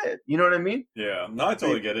you said. You know what I mean? Yeah. No, I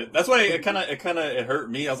totally get it. That's why it hurt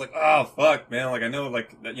me. I was like, oh fuck, man. Like I know,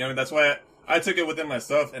 like that's why I took it within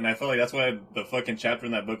myself, and I felt like that's why the fucking chapter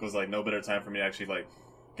in that book was like no better time for me to actually like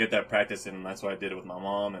get that practice in, and that's why I did it with my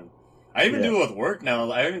mom, and I even do it with work now.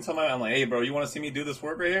 I even tell I'm like, hey, bro, you want to see me do this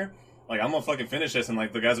work right here? Like, I'm gonna fucking finish this, and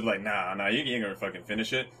like the guys will be like, nah, you ain't gonna fucking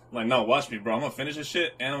finish it. I'm like, no, watch me, bro. I'm gonna finish this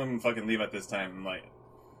shit, and I'm gonna fucking leave at this time. I'm like,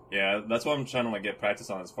 yeah, that's what I'm trying to like get practice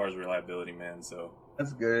on as far as reliability, man. So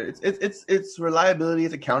that's good. It's reliability.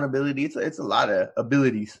 It's accountability. It's a lot of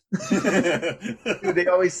abilities. They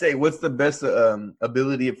always say, what's the best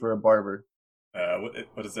ability for a barber?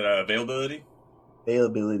 What is it? Availability.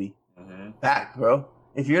 Availability. Back, bro.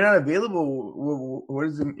 If you're not available, what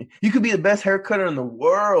does it mean? You could be the best haircutter in the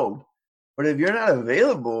world, but if you're not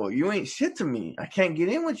available, you ain't shit to me. I can't get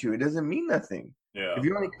in with you. It doesn't mean nothing. Yeah. If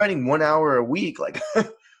you're only cutting 1 hour a week, like,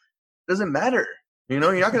 doesn't matter. You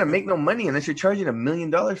know, you're not gonna make no money unless you're charging $1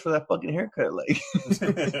 million for that fucking haircut. Like,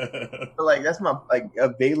 so like that's my like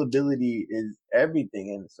availability is everything,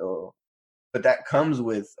 and so. But that comes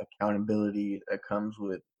with accountability. That comes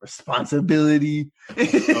with responsibility.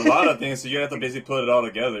 A lot of things. So you have to basically put it all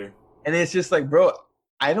together. And it's just like, bro,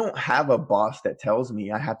 I don't have a boss that tells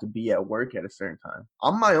me I have to be at work at a certain time.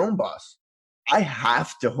 I'm my own boss. I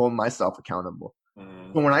have to hold myself accountable.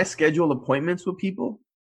 So when I schedule appointments with people,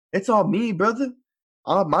 it's all me, brother.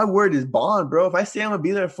 My word is bond, bro. If I say I'm going to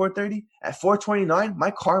be there at 4:30, at 4:29,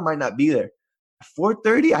 my car might not be there.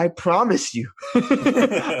 4:30, I promise you.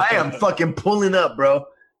 I am fucking pulling up, bro.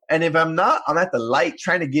 And if I'm not, I'm at the light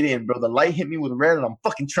trying to get in, bro. The light hit me with red and I'm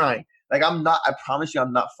fucking trying. Like I'm not, I promise you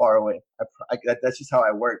I'm not far away. That's just how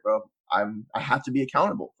I work, bro. I have to be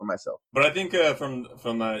accountable for myself. But I think from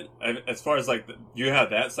as far as like you have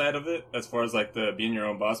that side of it, as far as like the being your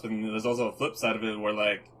own boss, but then there's also a flip side of it where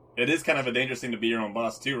like it is kind of a dangerous thing to be your own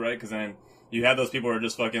boss too, right? Because then you have those people who are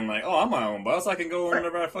just fucking like, oh, I'm my own boss. I can go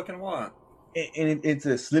whenever I fucking want. it's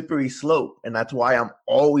a slippery slope, and that's why I'm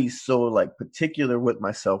always so like particular with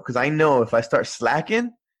myself, because I know if I start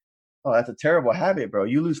slacking, oh, that's a terrible habit, bro.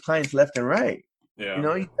 You lose clients left and right. You Yeah,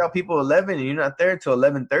 know, you tell people 11 and you're not there till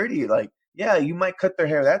 11:30. Like, yeah, you might cut their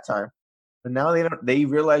hair that time, but now they don't. They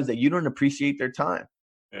realize that you don't appreciate their time,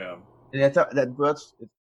 yeah, and that's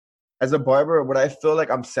as a barber. What I feel like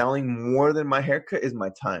I'm selling more than my haircut is my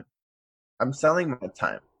time. I'm selling my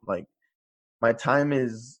time. Like my time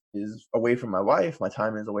is away from my wife. My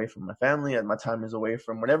time is away from my family, and my time is away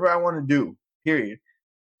from whatever I want to do. Period.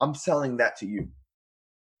 I'm selling that to you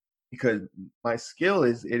because my skill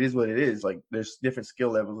is it is what it is. Like there's different skill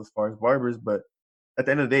levels as far as barbers, but at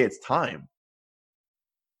the end of the day, it's time.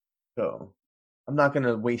 So I'm not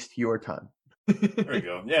gonna waste your time. there you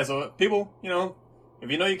go. Yeah, so people, if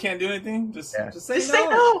you know you can't do anything, Yeah. just say Just say no.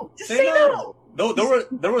 no. Just say no.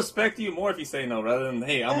 They'll respect you more if you say no rather than,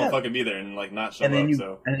 hey, I'm gonna Yeah. fucking be there and like not show And then up. you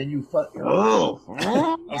So and then you fuck. Oh,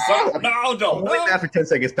 I'm sorry. No, don't. wait No. for 10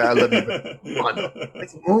 seconds, Pat. I love you. But move on.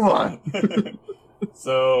 Let's move on.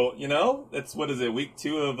 So it's what is it? Week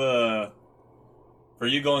 2 of for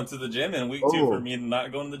you going to the gym, and week 2 for me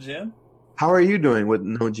not going to the gym. How are you doing with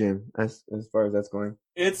no gym as far as that's going?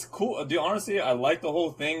 It's cool, dude. Honestly, I like the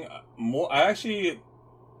whole thing more. I actually,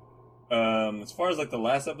 as far as like the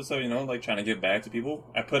last episode, like trying to get back to people,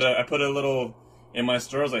 I put a little in my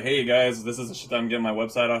store. I was like, hey guys, this is the shit that I'm getting my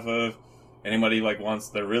website off of. Anybody like wants,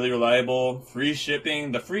 they're really reliable, free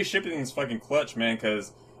shipping. The free shipping is fucking clutch, man.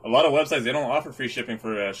 Because a lot of websites, they don't offer free shipping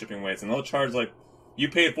for shipping weights, and they'll charge like, you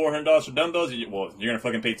paid $400 for dumbbells. You're gonna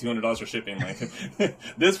fucking pay $200 for shipping. Like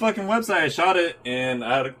this fucking website, I shot it, and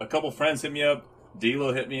I had a couple friends hit me up.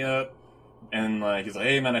 D-Lo hit me up, and like he's like,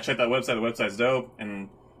 hey man, I checked that website. The website's dope. And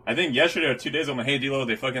I think yesterday or 2 days ago, I'm like, hey D-Lo,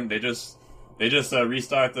 they just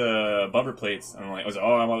restocked the bumper plates. And I was like,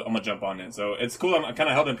 oh, I'm gonna jump on it. So it's cool. I'm kind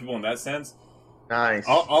of helping people in that sense. Nice.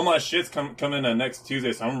 All my shit's come in next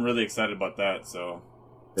Tuesday, so I'm really excited about that. So.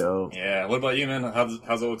 Dope. Yeah. What about you, man? How's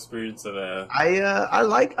the whole experience of I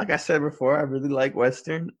like I said before, I really like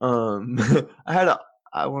Western. I had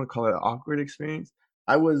I want to call it an awkward experience.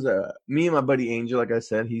 I was me and my buddy Angel, like I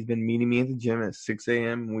said, he's been meeting me at the gym at 6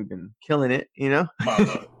 a.m. and we've been killing it,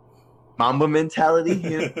 Mamba? Mamba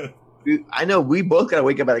mentality. I know we both gotta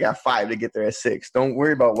wake up at like 5 to get there at 6. Don't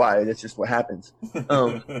worry about why. That's just what happens.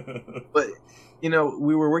 But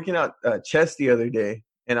we were working out chest the other day,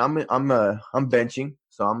 and I'm benching,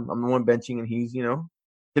 so I'm the one benching, and he's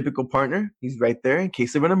typical partner. He's right there in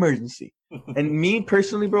case of an emergency. And me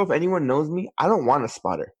personally, bro, if anyone knows me, I don't want a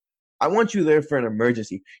spotter. I want you there for an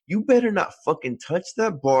emergency. You better not fucking touch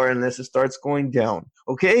that bar unless it starts going down.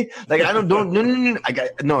 Okay? Like I don't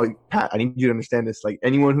no, Pat, I need you to understand this. Like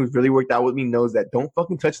anyone who's really worked out with me knows that don't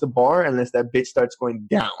fucking touch the bar unless that bitch starts going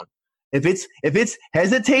down. If it's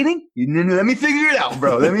hesitating, let me figure it out,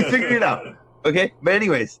 bro. Let me figure it out. Okay? But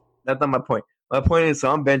anyways, that's not my point. My point is,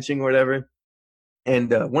 so I'm benching or whatever.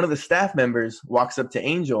 And one of the staff members walks up to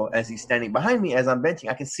Angel as he's standing behind me as I'm benching.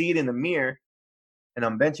 I can see it in the mirror. And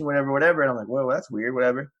I'm benching, whatever. And I'm like, well, that's weird,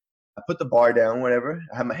 whatever. I put the bar down, whatever.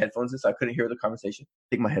 I have my headphones in, so I couldn't hear the conversation.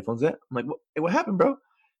 Take my headphones in. I'm like, hey, what happened, bro?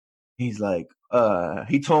 He's like,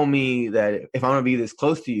 he told me that if I'm going to be this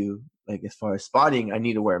close to you, like as far as spotting, I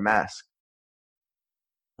need to wear a mask.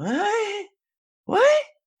 What? What?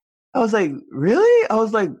 I was like, really? I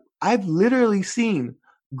was like, I've literally seen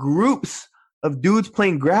groups of dudes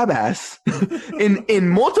playing grab ass in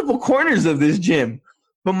multiple corners of this gym.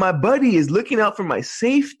 But my buddy is looking out for my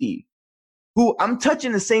safety. Who I'm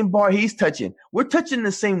touching the same bar he's touching. We're touching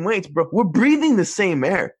the same weights, bro. We're breathing the same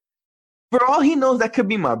air. For all he knows, that could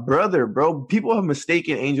be my brother, bro. People have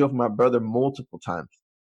mistaken Angel for my brother multiple times.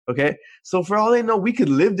 Okay? So for all they know, we could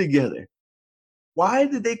live together. Why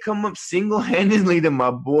did they come up single-handedly to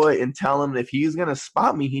my boy and tell him if he's going to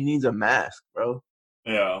spot me, he needs a mask, bro?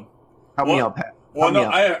 Yeah. Help me out, Pat. Well, no,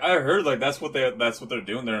 I heard like that's what they're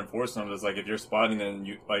doing. They're enforcing them. It's like if you're spotting and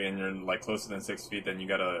you're like closer than 6 feet, then you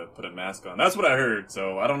gotta put a mask on. That's what I heard.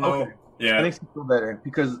 So I don't know. Okay. Yeah, that makes me feel better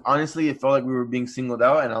because honestly, it felt like we were being singled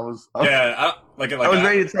out, and I was I was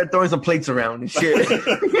ready to start throwing some plates around and shit,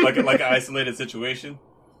 like an isolated situation.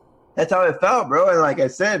 That's how it felt, bro. And like I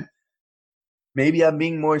said, maybe I'm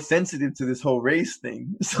being more sensitive to this whole race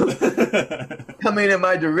thing. So coming in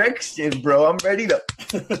my direction, bro. I'm ready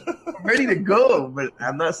to go. But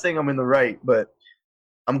I'm not saying I'm in the right. But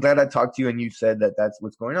I'm glad I talked to you and you said that that's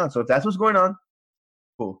what's going on. So if that's what's going on,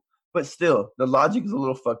 cool. But still, the logic is a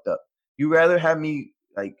little fucked up. You rather have me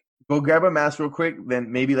like go grab a mask real quick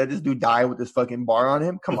than maybe let this dude die with this fucking bar on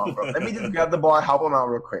him? Come on, bro. Let me just grab the bar, help him out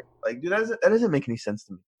real quick. Like, dude, that doesn't make any sense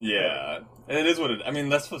to me. Yeah, it is what it. I mean,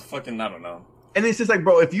 that's what fucking. I don't know. And it's just like,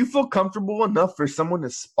 bro, if you feel comfortable enough for someone to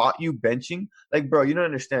spot you benching, like, bro, you don't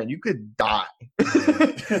understand. You could die.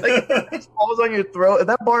 Like, if it falls on your throat, if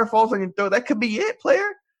that bar falls on your throat, that could be it, player.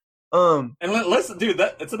 And listen, dude,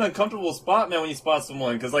 it's an uncomfortable spot, man, when you spot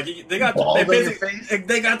someone because like they got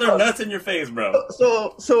their nuts in your face, bro.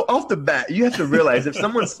 So off the bat, you have to realize if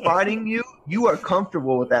someone's spotting you, you are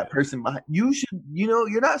comfortable with that person behind. You should,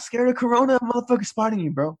 you're not scared of Corona, motherfucker spotting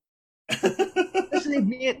you, bro.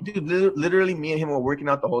 Especially literally me and him were working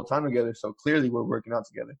out the whole time together, so clearly we're working out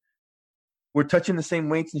together. We're touching the same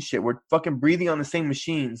weights and shit. We're fucking breathing on the same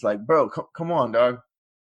machines. Like, bro, come on, dog.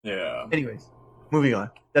 Yeah. Anyways, moving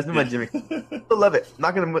on. That's been my Jimmy. I love it.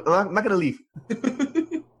 I'm not gonna leave.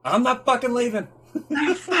 I'm not fucking leaving.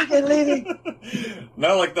 I'm fucking leaving.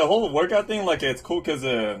 No, like the whole workout thing, like it's cool because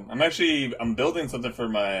I'm building something for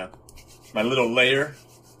my little lair.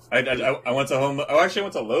 I went to home. I actually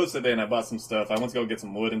went to Lowe's today and I bought some stuff. I went to go get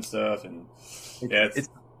some wood and stuff, and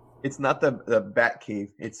it's not the bat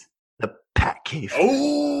cave. It's the Pat Cave.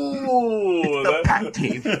 Oh, it's the Pat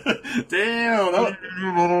Cave. Damn.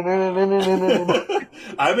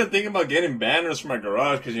 I've been thinking about getting banners for my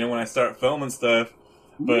garage because when I start filming stuff,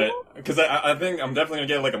 but because I think I'm definitely gonna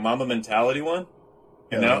get like a Mamba Mentality one.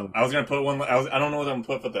 And now I was gonna put one. I don't know what I'm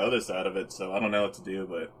gonna put for the other side of it, so I don't know what to do,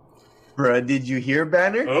 but. Bruh, did you hear,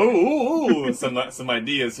 Banner? Oh, some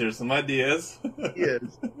ideas here. Some ideas. Yes.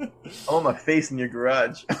 I want my face in your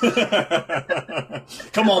garage.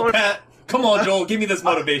 Come on, Pat. Come on, Joel. Give me this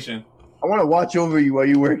motivation. I want to watch over you while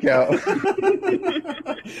you work out.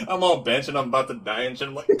 I'm all bench and I'm about to die and shit.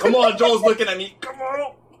 I'm like, come on, Joel's looking at me. Come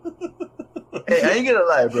on. Hey, I ain't gonna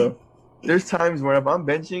lie, bro. There's times where if I'm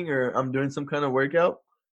benching or I'm doing some kind of workout,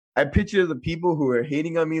 I picture the people who are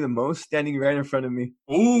hating on me the most standing right in front of me.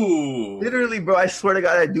 Ooh. Literally, bro, I swear to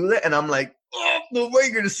God, I do that, and I'm like, oh, no way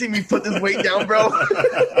you're going to see me put this weight down, bro.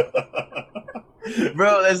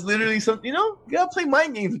 Bro, that's literally something, you got to play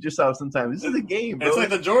mind games with yourself sometimes. This is a game, bro. It's like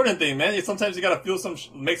the Jordan thing, man. Sometimes you got to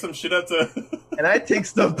make some shit up to... And I take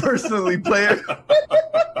stuff personally, player.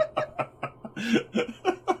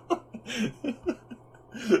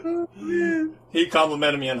 Oh, man. He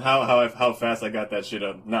complimented me on how fast I got that shit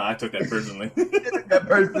up. Nah, I took that personally. I took that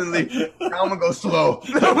personally. Now I'm gonna go slow.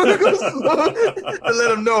 To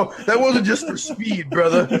let him know that wasn't just for speed,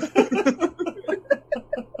 brother.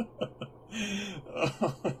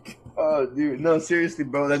 Oh, dude, no, seriously,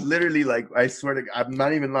 bro. That's literally like, I swear to God, I'm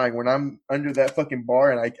not even lying. When I'm under that fucking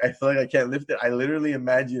bar and I feel like I can't lift it, I literally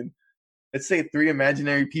imagine, let's say 3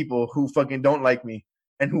 imaginary people who fucking don't like me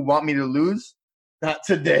and who want me to lose. Not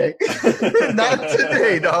today. Not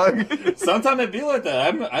today, dog. Sometimes it be like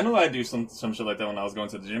that. I know I do some shit like that when I was going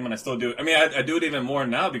to the gym, and I still do it. I mean, I do it even more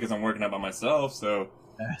now because I'm working out by myself, so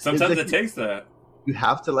sometimes it takes that. You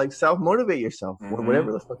have to, like, self-motivate yourself,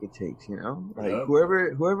 whatever the fuck it takes, Like,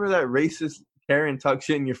 whoever that racist Karen talks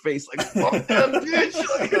shit in your face, like, fuck that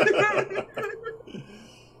bitch.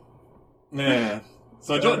 Man.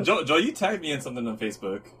 So, Joe, you tagged me in something on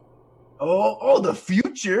Facebook. Oh, the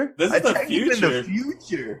future. This is the future. In the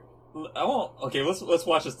future. I won't. Okay, let's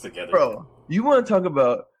watch this together, bro. You want to talk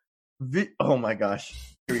about? Oh my gosh!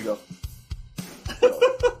 Here we go.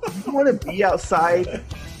 You want to be outside,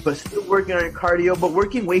 but still working on your cardio, but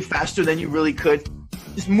working way faster than you really could.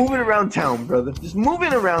 Just moving around town, brother. Just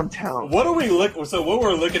moving around town. What are we So what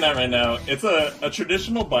we're looking at right now? It's a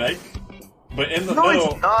traditional bike, but in the middle.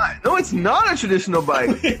 No, it's not. No, it's not a traditional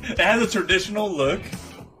bike. It has a traditional look.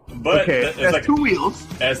 But it has 2 wheels.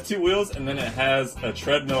 It has 2 wheels, and then it has a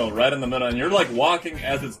treadmill right in the middle, and you're like walking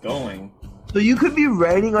as it's going. So you could be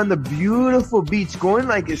riding on the beautiful beach, going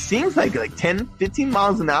like, it seems like 10, 15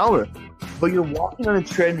 miles an hour, but you're walking on a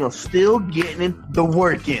treadmill, still getting the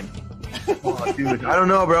work in. Oh, dude, I don't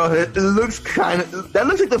know, bro. It looks that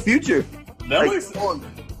looks like the future.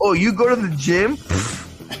 Oh, you go to the gym?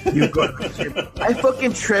 You go to the gym. I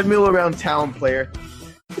fucking treadmill around town, player.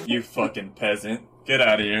 You fucking peasant. Get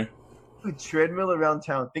out of here. You could treadmill around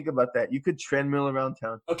town. Think about that. You could treadmill around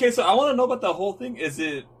town. Okay, so I want to know about the whole thing.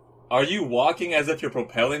 Are you walking as if you're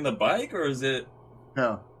propelling the bike, or is it...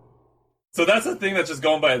 No. So that's a thing that's just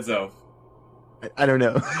going by itself? I don't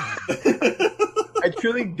know. I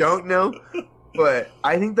truly don't know, but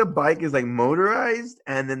I think the bike is like motorized,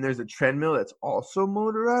 and then there's a treadmill that's also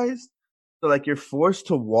motorized. So, like, you're forced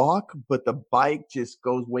to walk, but the bike just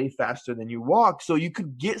goes way faster than you walk. So you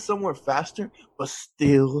could get somewhere faster, but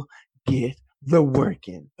still get the work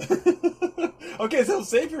in. Okay, so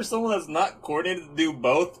say if you're someone that's not coordinated to do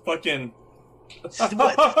both, fucking...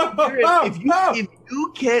 If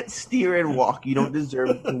you can't steer and walk, you don't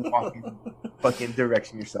deserve to walk in fucking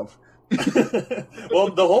direction yourself.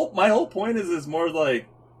 Well, my whole point is more like...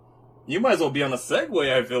 You might as well be on a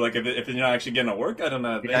Segway. I feel like if you're not actually getting a workout on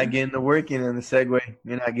that You're thing. not getting the work in the Segway.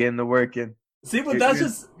 You're not getting the work in. See, but that's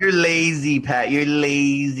just you're lazy, Pat. You're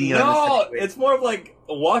lazy. no. On the Segway. It's more of like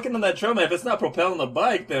walking on that treadmill. If it's not propelling the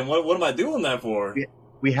bike, then what am I doing that for?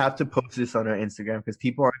 We have to post this on our Instagram because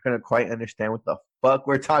people aren't going to quite understand what the fuck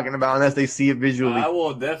we're talking about unless they see it visually. I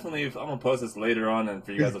will definitely. I'm gonna post this later on, and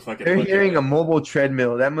for you guys to fucking. They're look hearing at a mobile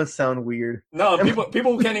treadmill. That must sound weird. No,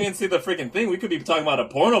 people can't even see the freaking thing. We could be talking about a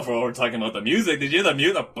porno for all we're talking about the music. Did you hear the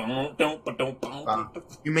music?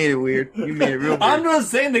 You made it weird. You made it real weird. I'm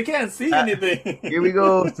just saying they can't see anything. Here we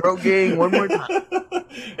go. Throat gang one more time.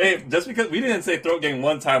 Hey, just because we didn't say throat gang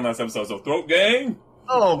one time last episode, so throat gang.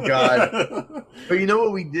 Oh, God. But you know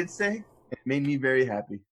what we did say? It made me very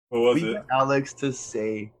happy. What was We it? got Alex to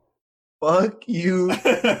say, fuck you.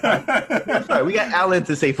 I'm sorry, we got Alan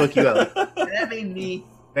to say, fuck you, Alex. And that made me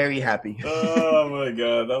very happy. Oh my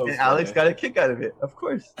god, that was And Alex got a kick out of it, of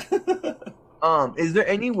course. Is there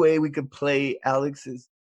any way we could play Alex's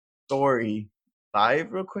story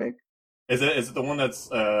live real quick? Is it the one that's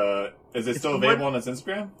is it still the available one- on his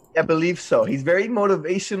Instagram? I believe so. He's very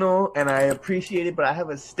motivational, and I appreciate it, but I have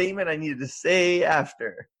a statement I needed to say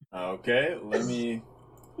after. Okay, let me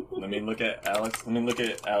look at Alex. Let me look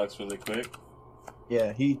at Alex really quick.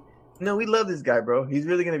 Yeah, we love this guy, bro. He's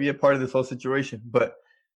really going to be a part of this whole situation. But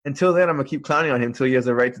until then, I'm going to keep clowning on him until he has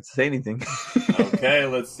a right to say anything. Okay,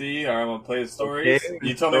 let's see. All right, I'm gonna play his stories. Okay,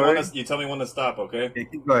 you tell me when to stop. Okay. Okay,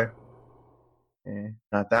 keep going. Okay,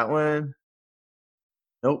 not that one.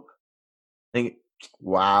 Nope.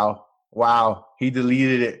 Wow. He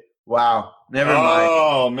deleted it. Wow. Never mind.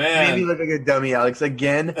 Oh Made man. me look like a dummy, Alex.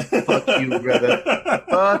 Again. Fuck you, brother.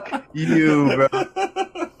 Fuck you, bro.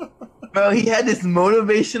 Bro, he had this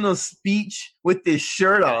motivational speech with his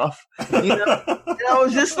shirt off. You know? And I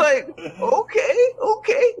was just like, okay.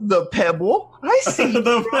 The pebble. I see. Not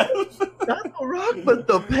the rock, but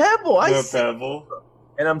the pebble. The pebble.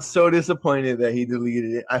 And I'm so disappointed that he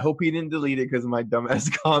deleted it. I hope he didn't delete it because of my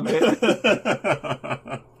dumbass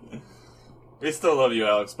comment. We still love you,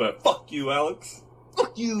 Alex, but fuck you, Alex.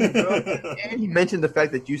 Fuck you, bro. And he mentioned the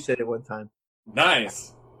fact that you said it one time.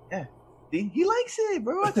 Nice. See, he likes it,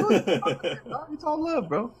 bro. I told you. It's all love,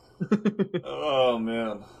 bro. Oh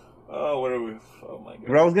man. Oh, what are we? Oh my god.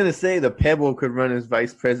 What I was gonna say, the Pebble could run as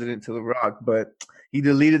vice president to the Rock, but he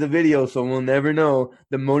deleted the video, so we'll never know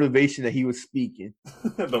the motivation that he was speaking.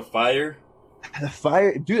 The fire. The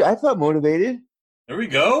fire, dude. I felt motivated. There we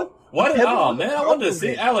go. What? Pebble Oh was man, a I wanted to compliment.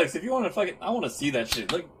 see Alex. If you want to fucking, I want to see that shit.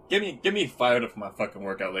 Look, get me fired up for my fucking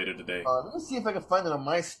workout later today. Let me see if I can find it on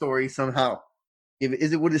my story somehow.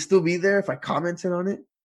 Would it still be there if I commented on it?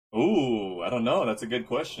 Ooh, I don't know. That's a good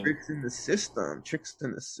question. Tricks in the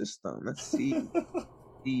system. Let's see.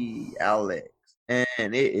 The Alex.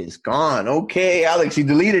 And it is gone. Okay, Alex, you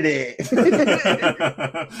deleted it.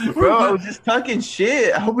 Bro, I was just talking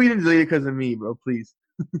shit. I hope you didn't delete it because of me, bro. Please.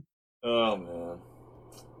 Oh man.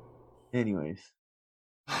 Anyways.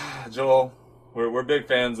 Joel, we're big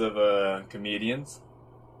fans of comedians.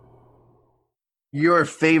 Your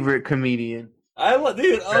favorite comedian.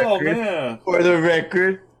 Dude. Oh Record. man. For the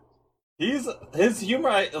record. His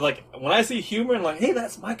humor. Like when I see humor, and like, hey,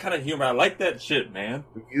 that's my kind of humor. I like that shit, man.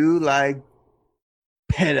 You like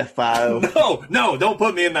pedophile. No, don't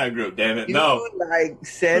put me in that group, damn it. No. You like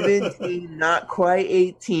 17, not quite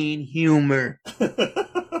 18 humor.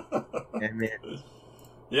 Damn it.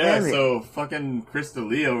 Yeah, Damn it. so fucking Chris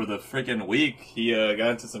D'Elia over the freaking week, he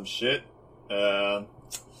got into some shit.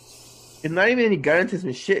 It's not even any got into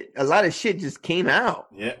some shit. A lot of shit just came out.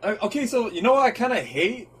 Yeah. Okay, so you know what I kind of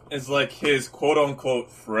hate is like his quote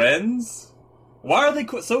unquote friends. Why are they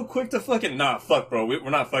so quick to fucking fuck, bro? We're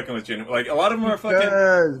not fucking with you. Like a lot of them are fucking.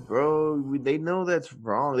 Because, bro, they know that's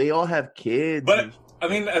wrong. They all have kids. But I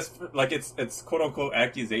mean, it's quote unquote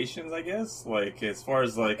accusations, I guess. Like as far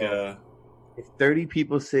as like if 30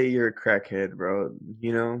 people say you're a crackhead, bro,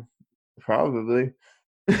 probably.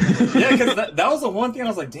 Yeah, because that was the one thing I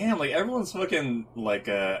was like, damn, like everyone's fucking like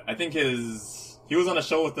I think he was on a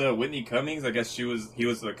show with Whitney Cummings. I guess he was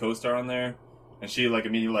the co-star on there, and she like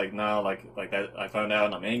immediately like no, like that I found out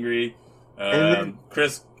and I'm angry.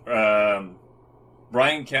 Chris Brian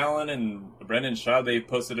Callen and Brendan Shaw, they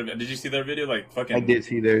posted did you see their video? Like fucking I did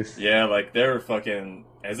see theirs. Yeah, like they're fucking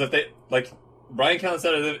as if they like Brian Callen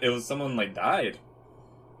said it was someone like died.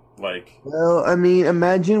 Like Well, I mean,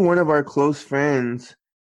 imagine one of our close friends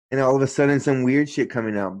and all of a sudden some weird shit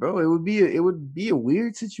coming out, bro. It would be a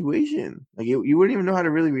weird situation. Like you wouldn't even know how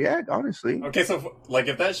to really react, honestly. okay, so like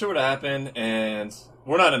if that shit would happen, and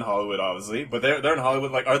we're not in Hollywood, obviously, but they're in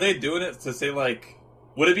Hollywood. Like, are they doing it to say like,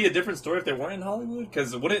 would it be a different story if they weren't in Hollywood?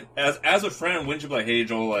 Because would it as a friend, wouldn't you be like, hey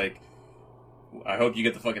Joel, like I hope you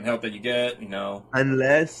get the fucking help that you get. You know,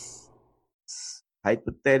 Unless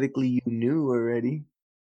hypothetically you knew already.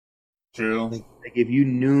 true. Like if you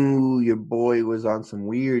knew your boy was on some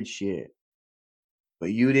weird shit,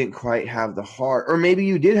 but you didn't quite have the heart, or maybe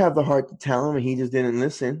you did have the heart to tell him and he just didn't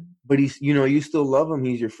listen. But he's, you still love him.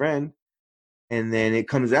 He's your friend. And then it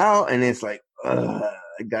comes out and it's like, I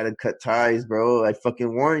gotta cut ties, bro. I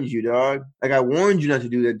fucking warned you, dog. Like I warned you not to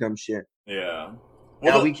do that dumb shit. Yeah.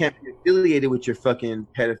 Now Well, we can't be affiliated with your fucking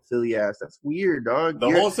pedophilia ass. That's weird, dog. the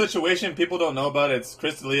whole situation people don't know about it's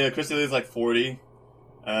Chris D'Elia. Chris D'Elia's like 40.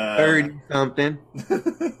 30 something.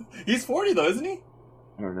 He's 40 though, isn't he?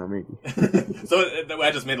 I don't know, maybe. So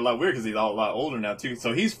I just made it a lot weird because he's a lot older now too.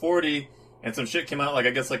 So he's 40, and some shit came out like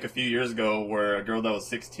I guess like a few years ago where a girl that was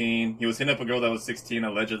 16, he was hitting up a girl that was 16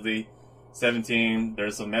 allegedly, 17.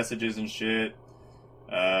 There's some messages and shit,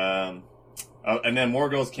 and then more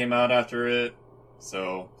girls came out after it.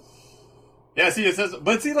 So yeah, see it says,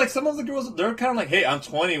 but see like some of the girls they're kind of like, hey, I'm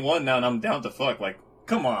 21 now and I'm down to fuck. Like,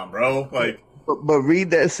 come on, bro. Like, but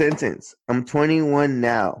read that sentence. I'm 21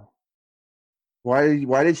 now.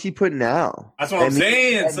 Why did she put now? That's what I'm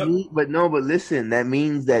saying. But listen, that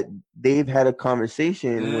means that they've had a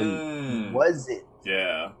conversation when he wasn't.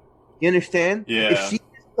 Yeah. You understand? Yeah. If she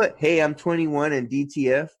just put, hey, I'm 21 and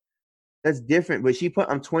DTF, that's different. But she put,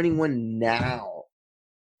 I'm 21 now.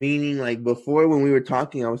 Meaning, like, before when we were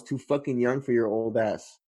talking, I was too fucking young for your old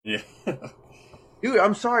ass. Yeah. Dude,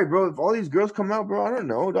 I'm sorry, bro. If all these girls come out, bro, I don't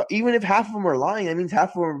know. Even if half of them are lying, that means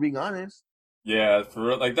half of them are being honest. Yeah, for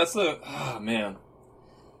real. Like, that's man.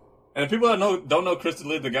 And people that don't know Chris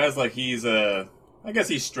D'Elia, the guy's like, he's, I guess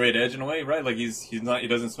he's straight edge in a way, right? Like, he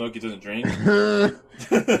doesn't smoke, he doesn't drink.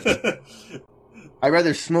 I'd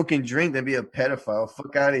rather smoke and drink than be a pedophile.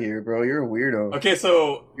 Fuck out of here, bro. You're a weirdo. Okay,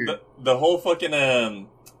 so, the whole fucking,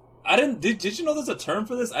 did you know there's a term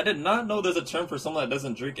for this? I did not know there's a term for someone that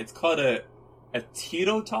doesn't drink. It's called a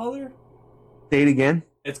teetotaler? Say it again.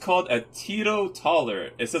 It's called a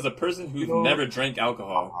teetotaler. It says a person who's never drank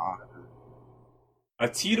alcohol. A I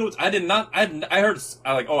heard,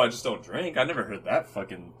 I just don't drink. I never heard that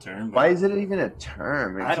fucking term. Why is it even a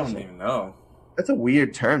term? I don't even know. That's a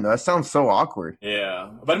weird term, though. That sounds so awkward.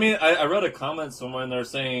 Yeah. But I mean, I read a comment somewhere and they're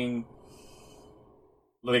saying,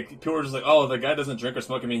 like, people were just like, oh, the guy doesn't drink or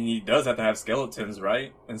smoke. I mean, he does have to have skeletons,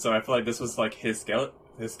 right? And so I feel like this was like his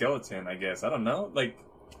skeleton, I guess. I don't know. Like,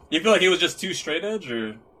 you feel like he was just too straight edge,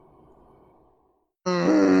 or?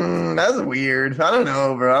 That's weird. I don't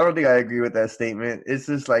know, bro. I don't think I agree with that statement. It's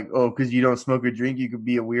just like, oh, because you don't smoke or drink, you could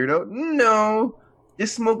be a weirdo. No,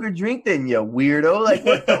 just smoke or drink, then you weirdo. Like,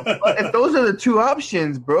 what the fuck? If those are the two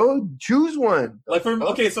options, bro, choose one. Like,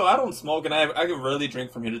 okay, so I don't smoke, and I can rarely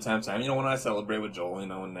drink from here to time to time. You know, when I celebrate with Joel, you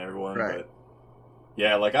know, and everyone. Right. But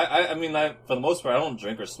yeah, like I mean, for the most part, I don't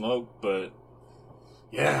drink or smoke, but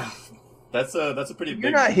yeah. That's a pretty big...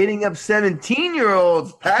 You're not hitting up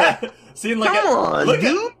 17-year-olds, Pat. See, like, come on,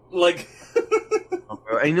 dude. Like...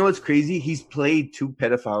 And you know what's crazy? He's played two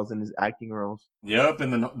pedophiles in his acting roles. Yep,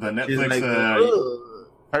 and the Netflix... Like,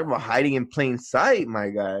 talking about hiding in plain sight,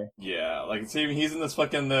 my guy. Yeah, like, see, he's in this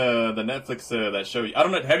fucking, the Netflix, that show. I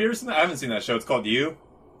don't know, have you ever seen that? I haven't seen that show. It's called You.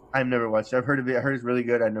 I've never watched it. I've heard of it. I heard it's really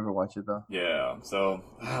good. I never watched it, though. Yeah, so...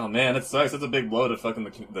 Oh, man, it sucks. It's a big blow to fucking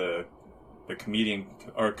the comedian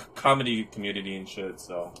or comedy community and shit.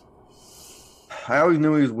 So I always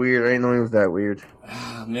knew he was weird. I didn't know he was that weird.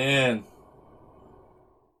 Ah, man,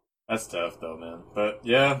 that's tough though, man. But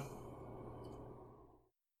yeah.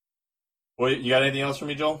 Well, you got anything else for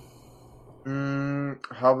me, Joel?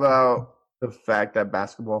 How about the fact that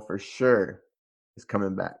basketball for sure is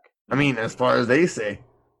coming back? I mean, as far as they say.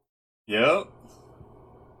 Yep.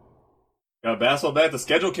 Got basketball back. The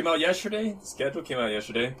schedule came out yesterday.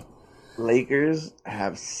 Lakers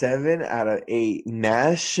have 7 out of 8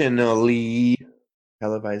 nationally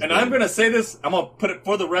televised. And I'm going to say this, I'm going to put it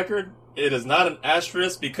for the record. It is not an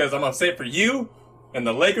asterisk because I'm going to say it for you and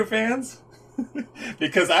the Laker fans.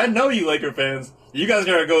 Because I know you Laker fans. You guys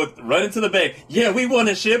are going to go run into the bank. Yeah, we won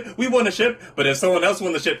a ship. But if someone else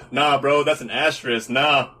won the ship, nah, bro, that's an asterisk.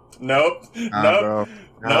 Nah. Nope. Nah,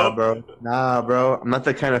 bro. I'm not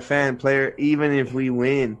the kind of fan player. Even if we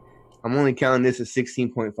win, I'm only counting this as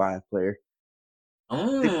 16.5 player.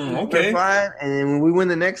 Okay. 5, and then when we win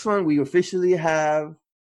the next one, we officially have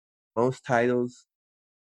most titles.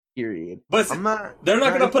 Period. But they're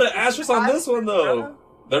not going to put an asterisk on this one, though.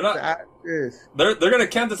 They're not. They're going to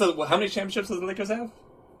count this as how many championships does the Lakers have?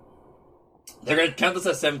 They're going to count this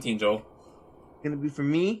as 17, Joel. It's going to be for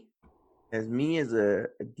me as a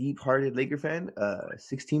deep-hearted Laker fan,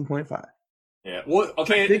 16.5. Yeah. Well,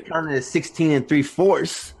 okay. I could count it as 16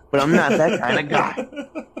 3/4. But I'm not that kind of guy.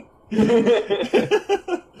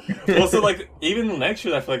 Well, so like even next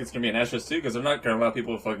year, I feel like it's gonna be an asterisk too because they're not gonna allow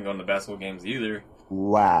people to fucking go into basketball games either.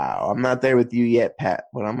 Wow, I'm not there with you yet, Pat,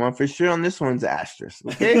 but I'm on for sure on this one's asterisk.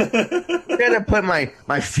 Okay, gotta put my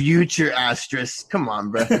future asterisk. Come on,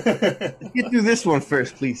 bro. Get through this one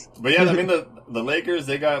first, please. But yeah, I mean the Lakers,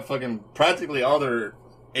 they got fucking practically all their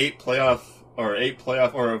eight playoff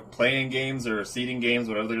or playing games or seeding games,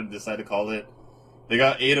 whatever they decide to call it. They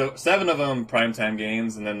got seven of them primetime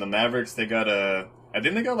games, and then the Mavericks, they got I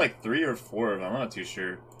think they got like 3 or 4 of them. I'm not too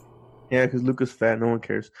sure. Yeah, because Luka's fat. No one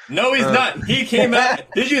cares. No, he's not. He came out.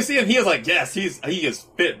 Did you see him? He was like, yes, he is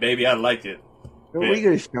fit, baby. I like it. Bro, what are you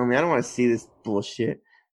gonna show me? I don't want to see this bullshit.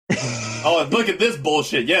 Oh, look at this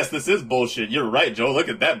bullshit. Yes, this is bullshit. You're right, Joe. Look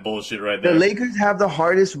at that bullshit right there. The Lakers have the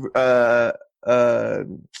hardest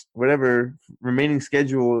whatever remaining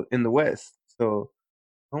schedule in the West. So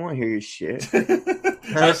I don't want to hear your shit.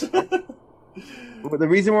 But the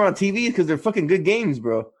reason we're on TV is because they're fucking good games,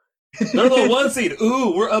 bro. They're the 1 seed.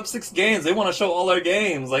 Ooh, we're up 6 games. They want to show all our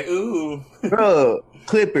games. Like, ooh. Bro,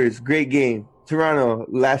 Clippers, great game. Toronto,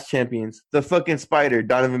 last champions. The fucking Spider,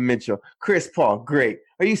 Donovan Mitchell. Chris Paul, great.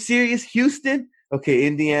 Are you serious? Houston? Okay,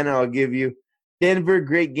 Indiana, I'll give you. Denver,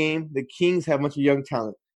 great game. The Kings have a bunch of young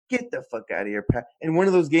talent. Get the fuck out of here, Pat. And one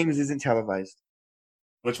of those games isn't televised.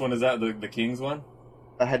 Which one is that? The Kings one?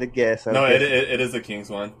 I had to guess. No, it is the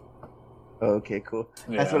Kings one. Oh, okay, cool.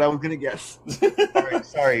 Yeah. That's what I was going to guess.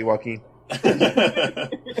 Sorry, Joaquin.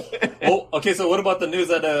 Well, okay, so what about the news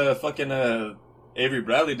that fucking Avery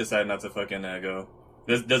Bradley decided not to fucking go?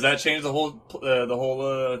 Does that change the whole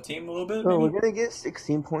team a little bit? Bro, maybe? we're going to get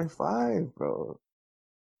 16.5, bro.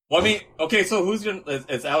 Well, I mean, okay, so who's your...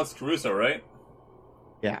 It's Alex Caruso, right?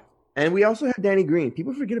 Yeah. And we also have Danny Green.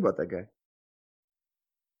 People forget about that guy.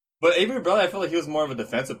 But Avery Bradley, I feel like he was more of a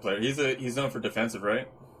defensive player. He's known for defensive, right?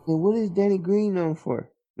 And what is Danny Green known for?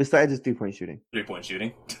 Besides his 3-point shooting. 3-point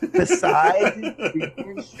shooting. Besides his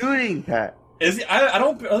 3-point shooting, Pat. Is he? I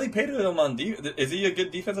don't really pay to him on is he a good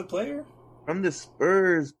defensive player? From the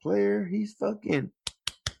Spurs player, he's on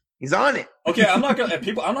it. Okay, I'm not gonna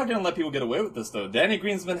let people get away with this though. Danny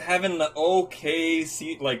Green's been having an okay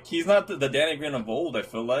like he's not the Danny Green of old. I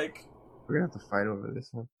feel like we're gonna have to fight over this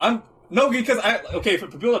one. For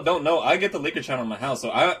people that don't know, I get the Laker channel in my house. So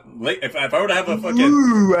if I were to have a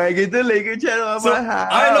fucking I get the Laker channel in my house.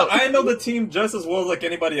 I know the team just as well as like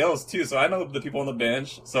anybody else too. So I know the people on the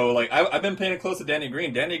bench. So like I've been paying close to Danny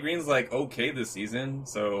Green. Danny Green's like okay this season.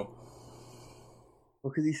 So.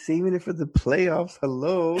 Well, because he's saving it for the playoffs.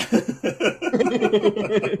 Hello.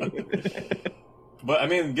 But I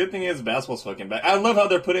mean, good thing is basketball's fucking back. I love how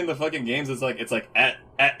they're putting the fucking games. It's like at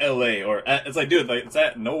LA or it's like, dude, like it's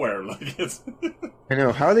at nowhere. Like it's. I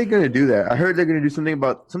know. How are they gonna do that? I heard they're gonna do something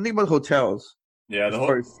about hotels. Yeah, the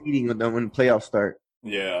whole seating with them when playoffs start.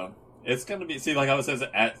 Yeah, it's gonna be. See, like how it says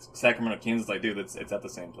at Sacramento Kings. It's like, dude, it's at the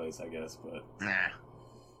same place, I guess. But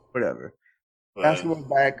whatever. Basketball's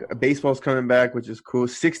back. Baseball's coming back, which is cool.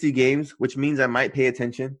 60 games, which means I might pay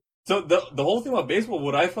attention. So the whole thing about baseball,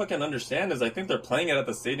 what I fucking understand is I think they're playing it at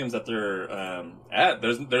the stadiums that they're at.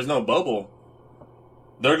 There's no bubble.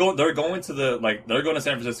 They're going to they're going to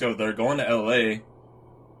San Francisco. They're going to LA.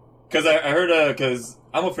 Because I heard because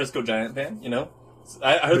I'm a Frisco Giant fan, you know.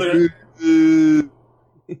 I heard they're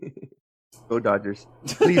go Dodgers.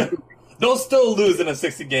 Please. They'll still lose in a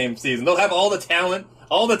 60-game season. They'll have all the talent.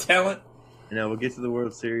 You know, we'll get to the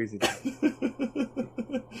World Series.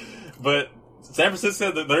 But San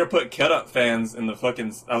Francisco, they're going to put cut-up fans in the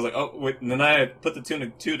fucking... I was like, oh, wait. And then I put the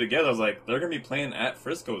two together. I was like, they're going to be playing at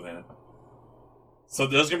Frisco then. So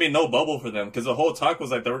there's going to be no bubble for them. Because the whole talk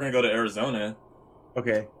was like they were going to go to Arizona.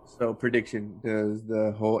 Okay, so prediction. Does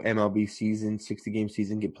the whole MLB season, 60-game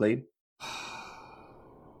season, get played?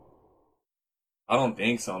 I don't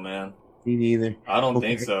think so, man. Me neither. I don't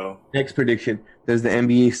think so. Next prediction. Does the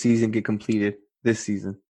NBA season get completed this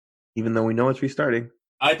season? Even though we know it's restarting.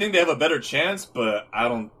 I think they have a better chance, but I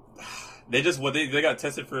don't... They got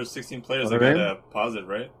tested for 16 players that got positive,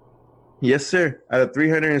 right? Yes, sir. Out of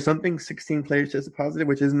 300 and something, 16 players tested positive,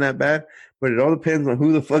 which isn't that bad. But it all depends on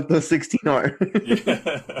who the fuck those 16 are.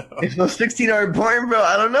 Yeah. If those 16 are important, bro,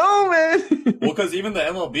 I don't know, man. Well, because even the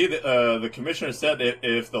MLB, the commissioner said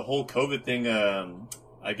if the whole COVID thing,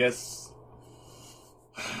 I guess...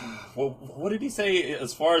 Well, what did he say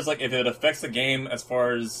as far as, like, if it affects the game as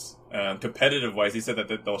far as competitive-wise? He said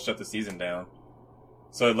that they'll shut the season down.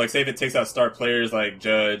 So, like, say if it takes out star players like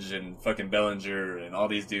Judge and fucking Bellinger and all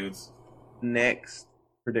these dudes... Next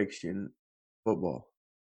prediction, football.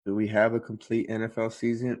 Do we have a complete NFL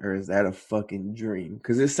season, or is that a fucking dream?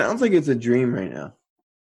 Because it sounds like it's a dream right now.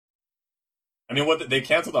 I mean, what they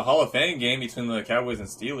canceled the Hall of Fame game between the Cowboys and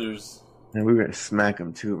Steelers. And we were gonna smack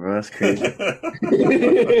them too, bro. That's crazy.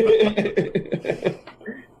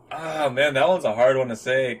 Ah, man, that one's a hard one to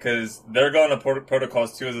say because they're going to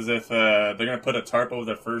protocols too, as if they're going to put a tarp over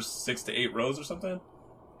the first 6 to 8 rows or something.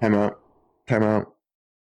 Time out.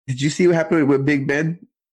 Did you see what happened with Big Ben?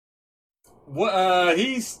 What?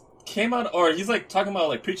 He's came out, or he's like talking about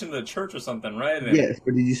like preaching to the church or something, right? And Yes,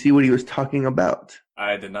 but did you see what he was talking about?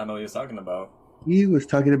 I did not know what he was talking about. He was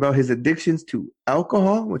talking about his addictions to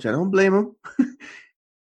alcohol, which I don't blame him,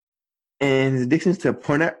 and his addictions to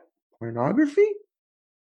pornography.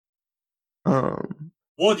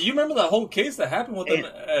 Well, do you remember that whole case that happened with him?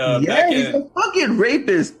 Yeah, he's a fucking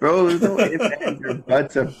rapist, bro. There's no ifs, ands, or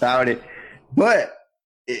buts about it. But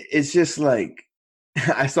it's just like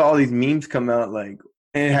I saw all these memes come out, like,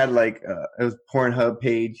 and it had like it was Pornhub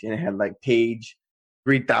page, and it had like page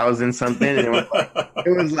 3,000 something, and it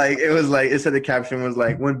was like it said the caption was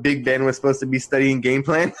like when Big Ben was supposed to be studying game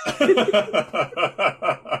plan.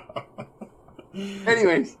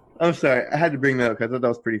 Anyways. I'm sorry. I had to bring that up because I thought that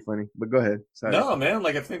was pretty funny. But go ahead. Sorry. No, man.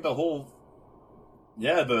 Like, I think the whole...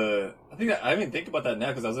 Yeah, I didn't think about that now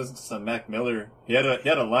because I was listening to some Mac Miller. He had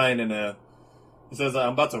a line in he says,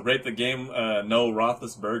 I'm about to rape the game, no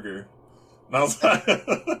Roethlisberger. And I was like...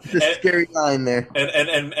 It's a scary line there.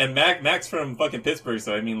 And Mac's from fucking Pittsburgh,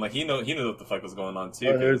 so I mean, like, he knew what the fuck was going on,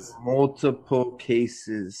 too. There's multiple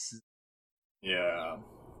cases. Yeah.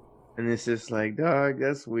 And it's just like, dog,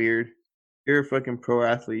 that's weird. You're a fucking pro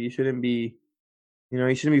athlete. You shouldn't be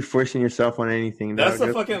forcing yourself on anything. That's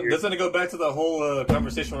dog. That's gonna go back to the whole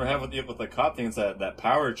conversation we're having with the cop thing. It's that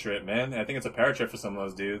power trip, man. I think it's a power trip for some of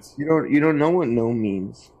those dudes. You don't know what no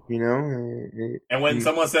means, you know? And when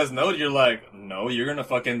someone says no, you're like, no, you're gonna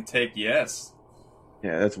fucking take yes.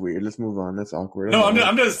 Yeah, that's weird. Let's move on. That's awkward. No,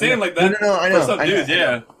 I'm just saying like that. No, I know. For some dudes,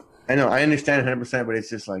 yeah. I know. I understand 100%, but it's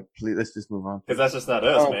just like, please, let's just move on. Because that's just not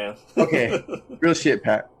us, man. Okay. Real shit,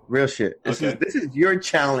 Pat. Real shit. This is your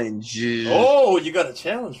challenge. Oh, you got a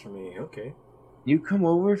challenge for me. Okay. You come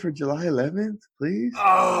over for July 11th, please?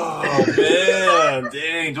 Oh, man.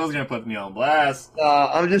 Dang, Joel's going to put me on blast.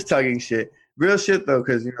 I'm just talking shit. Real shit, though,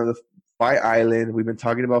 because, you know, the Fight Island, we've been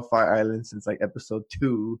talking about Fight Island since, like, episode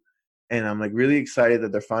 2. And I'm, like, really excited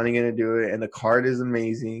that they're finally going to do it. And the card is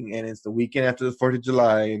amazing. And it's the weekend after the 4th of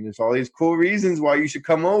July. And there's all these cool reasons why you should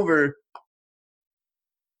come over.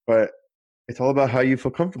 But it's all about how you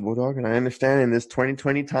feel comfortable, dog. And I understand in this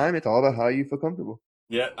 2020 time, it's all about how you feel comfortable.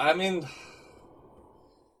 Yeah, I mean,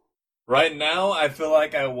 right now, I feel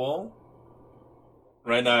like I won't.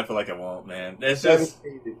 Man. It's just...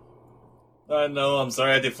 I know, I'm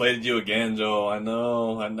sorry I deflated you again, Joel. I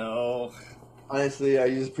know. Honestly, I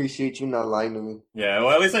just appreciate you not lying to me. Yeah,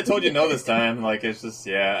 well, at least I told you no this time. Like, it's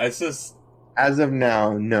just... As of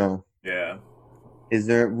now, no. Yeah.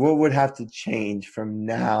 What would have to change from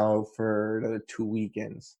now for another 2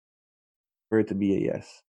 weekends for it to be a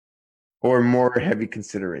yes? Or more heavy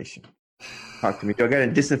consideration? Talk to me. Do I gotta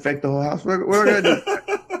disinfect the whole house? What do I gotta do?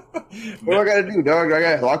 What do I gotta do, dog? Do I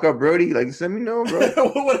gotta lock up Brody? Like, let me know, bro.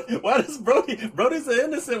 Why does Brody's the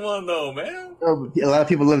innocent one, though, man? A lot of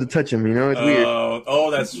people love to touch him, you know? It's weird.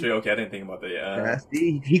 Oh, that's true. Okay, I didn't think about that, yeah.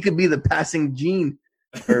 He could be the passing gene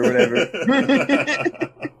or whatever.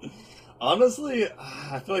 Honestly,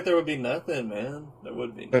 I feel like there would be nothing, man. There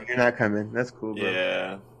would be. But you're not coming. That's cool, bro.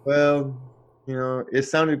 Yeah. Well, you know, it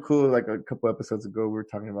sounded cool like a couple episodes ago. We were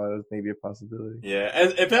talking about it as maybe a possibility. Yeah.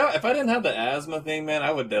 If I didn't have the asthma thing, man,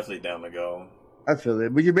 I would definitely down to go. I feel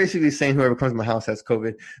it. But you're basically saying whoever comes to my house has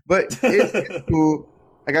COVID. But it's cool.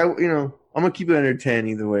 Like, I'm going to keep it under 10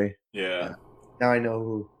 either way. Yeah. Now I know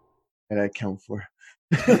who that I count for.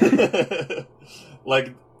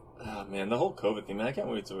 Like... Oh, man, the whole COVID thing, man, I can't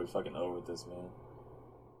wait till we're fucking over with this, man.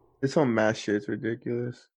 This whole mass shit's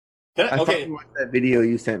ridiculous. I watched that video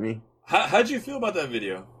you sent me. How'd you feel about that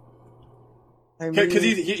video? Because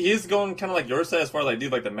he is going kind of like your side as far as like,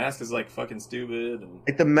 dude, like the mask is like fucking stupid. And...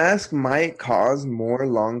 Like the mask might cause more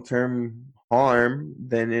long-term harm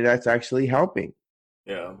than it's actually helping.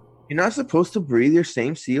 Yeah. You're not supposed to breathe your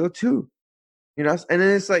same CO2. You're not, and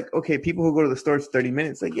then it's like, okay, people who go to the store for 30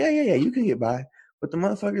 minutes, like, yeah, you can get by. But the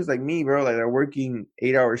motherfuckers like me, bro, like they're working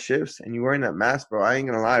 8-hour shifts and you wearing that mask, bro. I ain't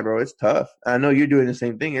gonna lie, bro. It's tough. I know you're doing the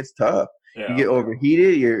same thing. It's tough. Yeah, you get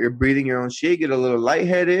overheated. You're breathing your own shit. Get a little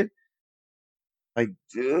lightheaded. Like,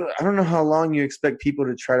 dude, I don't know how long you expect people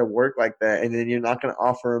to try to work like that, and then you're not gonna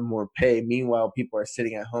offer them more pay. Meanwhile, people are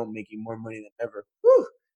sitting at home making more money than ever. Whew,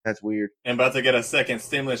 that's weird. And about to get a second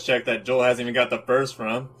stimulus check that Joel hasn't even got the first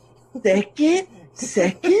from. Second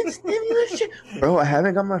stimulus check? Bro, I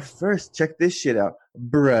haven't got my first. Check this shit out.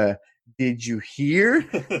 Bruh. Did you hear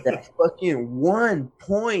that fucking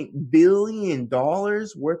 $1 billion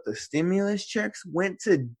worth of stimulus checks went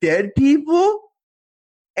to dead people?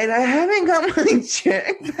 And I haven't got my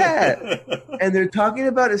check back. And they're talking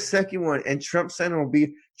about a second one, and Trump said it will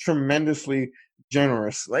be tremendously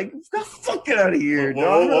generous. Like, fuck it out of here,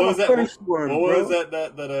 dog. What was that? What was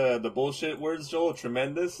that? The bullshit words, Joel?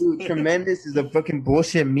 Tremendous. Dude, tremendous is a fucking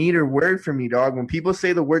bullshit meter word for me, dog. When people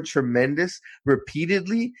say the word tremendous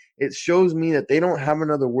repeatedly, it shows me that they don't have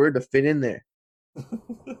another word to fit in there.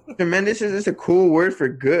 Tremendous is just a cool word for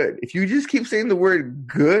good. If you just keep saying the word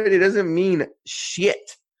good, it doesn't mean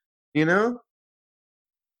shit. You know?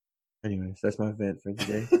 Anyways, that's my vent for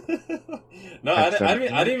today. No, I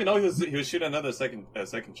didn't even know he was shooting another second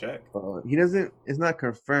check. He doesn't. It's not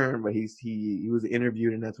confirmed, but he was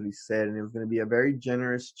interviewed and that's what he said, and it was going to be a very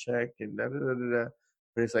generous check and da da da da.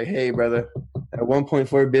 But it's like, hey, brother, at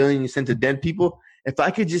 1.4 billion you sent to dead people. If I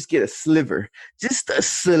could just get a sliver, just a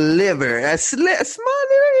sliver, a small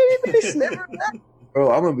little sliver,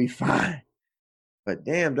 bro, I'm gonna be fine. But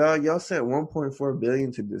damn, dog, y'all sent 1.4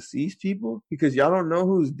 billion to deceased people because y'all don't know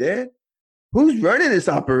who's dead. Who's running this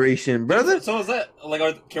operation, brother? So is that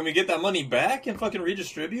like, can we get that money back and fucking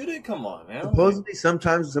redistribute it? Come on, man. Supposedly,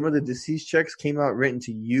 sometimes some of the deceased checks came out written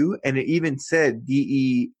to you, and it even said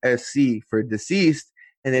DESC for deceased,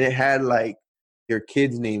 and then it had like your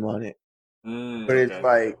kid's name on it. But it's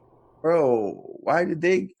like, bro, why did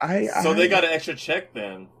they? So they got an extra check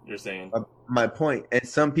then? You're saying? My point. And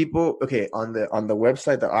some people, okay, on the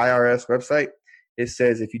website, the IRS website, it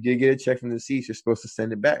says if you did get a check from the deceased, you're supposed to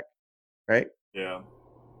send it back, right? Yeah.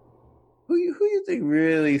 Who you think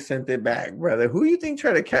really sent it back, brother? Who you think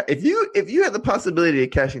tried to cash? If you had the possibility of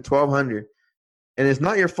cashing $1,200, and it's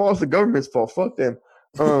not your fault, it's the government's fault. Fuck them.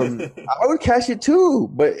 I would cash it too,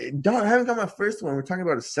 but dog, I haven't got my first one. We're talking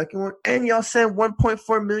about a second one, and y'all sent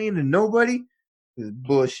 1.4 million to nobody. This is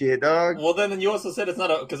bullshit, dog. Well, then you also said it's not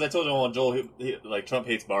because I told you on Joel, he, like Trump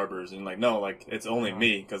hates barbers, and like no, like it's only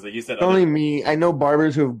me because you said only me. I know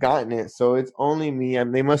barbers who have gotten it, so it's only me. I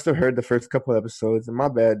mean, they must have heard the first couple episodes. And my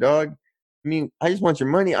bad, dog. I mean, I just want your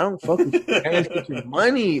money. I don't fuck with you. I just get your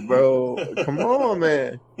money, bro. Come on,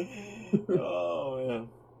 man. Oh man.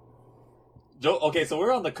 Joe, okay, so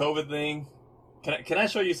we're on the COVID thing. Can I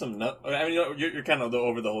show you some? I mean, you're kind of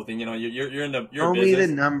over the whole thing. You know, you're in the Show me the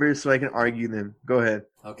numbers so I can argue them. Go ahead.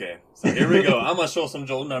 Okay, so here we go. I'm gonna show some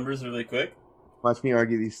Joel numbers really quick. Watch me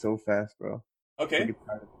argue these so fast, bro. Okay.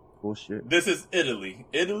 Bullshit. This is Italy.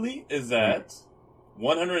 Italy is at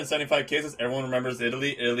 175 cases. Everyone remembers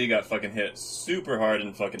Italy. Italy got fucking hit super hard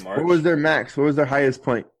in fucking March. What was their max? What was their highest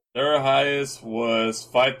point? Their highest was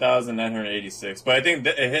 5,986. But I think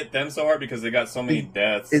it hit them so hard because they got so many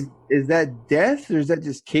deaths. Is that deaths or is that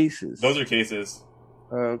just cases? Those are cases.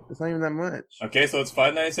 It's not even that much. Okay, so it's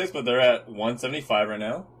 596, but they're at 175 right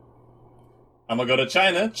now. I'm gonna go to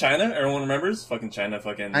China. China, everyone remembers? Fucking China,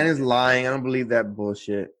 fucking... China's lying. I don't believe that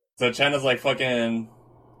bullshit. So China's like fucking...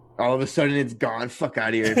 All of a sudden it's gone. Fuck out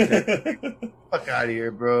of here. Fuck out of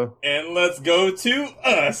here, bro. And let's go to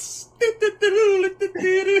us.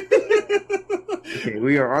 Okay,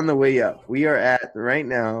 we are on the way up. We are at, right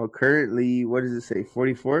now, currently, what does it say,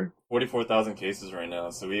 44? 44,000 cases right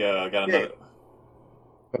now. So we got another...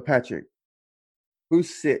 But Patrick,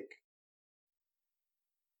 who's sick?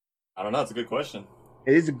 I don't know. It's a good question.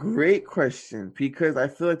 It is a great question because I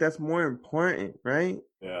feel like that's more important, right?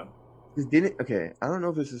 Yeah. Okay, I don't know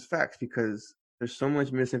if this is facts because there's so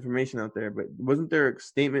much misinformation out there, but wasn't there a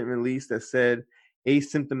statement released that said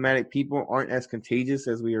asymptomatic people aren't as contagious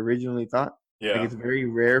as we originally thought? Yeah. Like it's very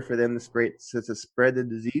rare for them to spread the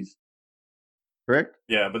disease. Correct?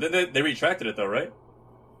 Yeah, but then they retracted it though, right?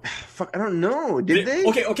 Fuck, I don't know. Did they?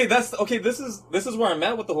 Okay, this is where I'm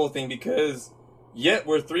at with the whole thing because yet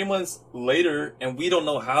we're 3 months later and we don't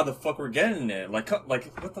know how the fuck we're getting it. Like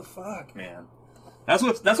what the fuck, man? That's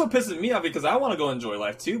what pisses me off because I want to go enjoy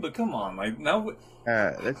life too, but come on, like now.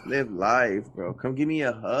 Let's live life, bro. Come give me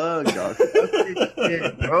a hug, dog.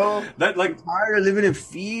 Shit, bro. That like I'm tired of living in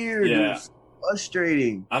fear. Yeah, dude. It's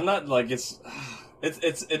frustrating. I'm not like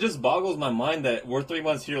it just boggles my mind that we're 3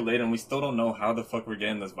 months here later and we still don't know how the fuck we're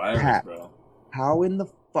getting this virus, bro. How in the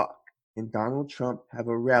fuck can Donald Trump have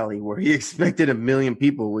a rally where he expected 1 million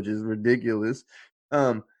people, which is ridiculous?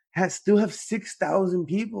 Still have 6,000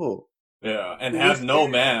 people. Yeah, and have no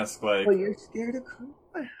mask. Like, but you're scared to come to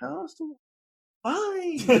my house.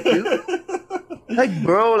 Why, dude? Like,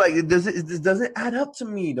 bro, like it doesn't add up to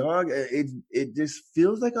me, dog. It just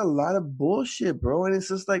feels like a lot of bullshit, bro. And it's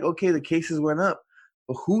just like, okay, the cases went up,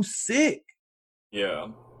 but who's sick? Yeah,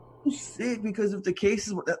 who's sick? Because if the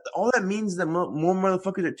cases, all that means is that more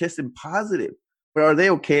motherfuckers are testing positive. But are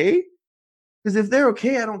they okay? Because if they're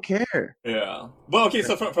okay, I don't care. Yeah. Well, okay.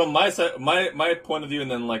 So from my side, my point of view,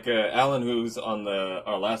 and then like Alan, who's on the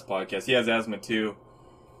our last podcast, he has asthma too.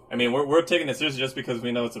 I mean, we're taking it seriously just because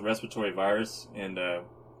we know it's a respiratory virus, and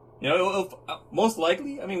you know, most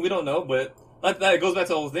likely. I mean, we don't know, but like that, it goes back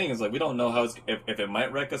to the whole thing. Is like we don't know how if it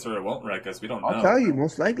might wreck us or it won't wreck us. We don't I'll know. tell you,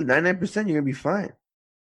 most likely, 99% you're gonna be fine.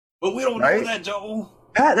 But we don't know Right? that, Joel.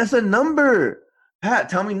 Pat, that's a number. Pat,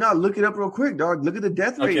 tell me not. Look it up real quick, dog. Look at the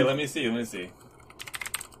death rate. Okay, let me see. And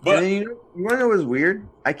But then you want to know what's weird?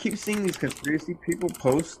 I keep seeing these conspiracy people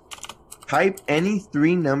post, type any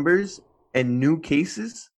three numbers and new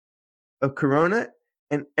cases of corona,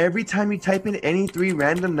 and every time you type in any three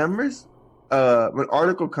random numbers, an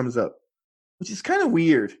article comes up, which is kind of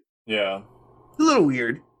weird. yeah, It's a little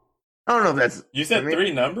weird. I don't know if that's you said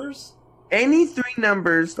three numbers. any three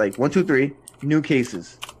numbers, like 1, 2, 3, new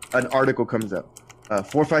cases, an article comes up.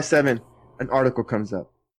 4, 5, 7, an article comes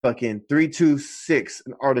up. Fucking 3, 2, 6,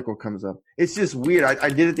 an article comes up. It's just weird. I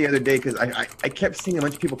did it the other day because I kept seeing a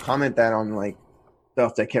bunch of people comment that on like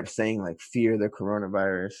stuff that kept saying like fear the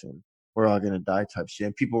coronavirus and we're all gonna die type shit.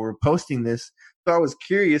 And people were posting this, so I was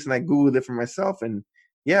curious and I googled it for myself. And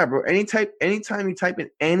yeah, bro, anytime you type in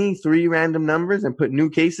any three random numbers and put new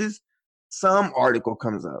cases, some article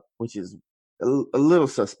comes up, which is a little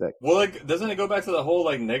suspect. Well, like, doesn't it go back to the whole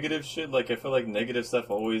like negative shit? Like, I feel like negative stuff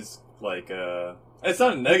always like it's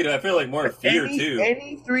not negative. I feel like more fear too.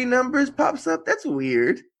 Any three numbers pops up. That's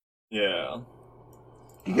weird. Yeah.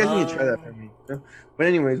 You guys need to try that for me. But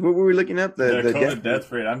anyways, what were we looking up? The COVID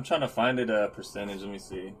death rate. I'm trying to find it a percentage. Let me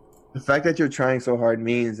see. The fact that you're trying so hard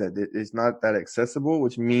means that it's not that accessible,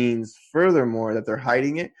 which means furthermore that they're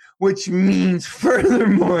hiding it, which means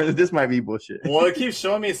furthermore that this might be bullshit. Well, it keeps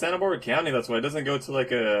showing me Santa Barbara County. That's why it doesn't go to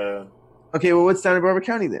like a. Okay, well, what's Santa Barbara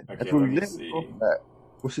County then? Okay, That's where let we me live. see.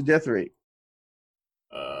 What's the death rate?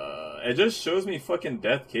 It just shows me fucking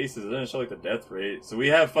death cases. It doesn't show like the death rate. So we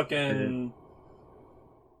have fucking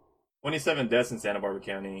 27 deaths in Santa Barbara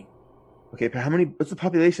County. Okay, but what's the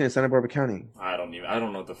population in Santa Barbara County? I don't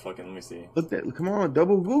know what the fucking. Let me see. Come on,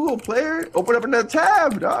 double Google player. Open up another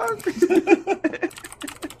tab, dog.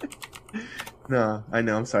 No, I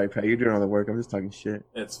know. I'm sorry, Pat. You're doing all the work. I'm just talking shit.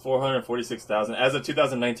 It's 446,000 as of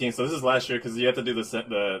 2019. So this is last year because you have to do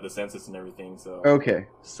the census and everything. So Okay,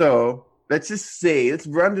 so let's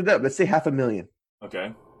round it up. Let's say 500,000.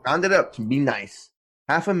 Okay. Round it up to be nice.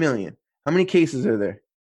 500,000. How many cases are there?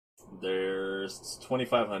 There's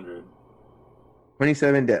 2,500.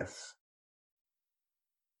 27 deaths.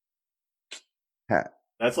 Pat.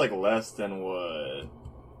 That's like less than what?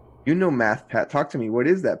 You know math, Pat. Talk to me. What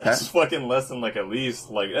is that, Pat? That's fucking less than like at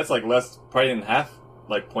least like that's like less probably than half,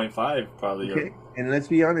 like 0.5 probably. Okay. And let's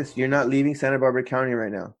be honest, you're not leaving Santa Barbara County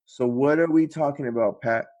right now. So what are we talking about,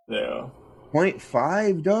 Pat? Yeah.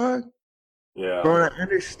 0.5, dog? Yeah. Bro, I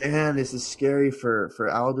understand this is scary for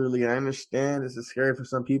elderly. I understand this is scary for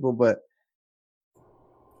some people, but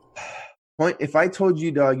if I told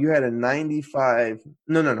you, dog, you had a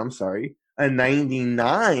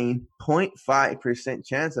 99.5%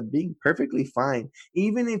 chance of being perfectly fine,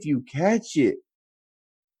 even if you catch it,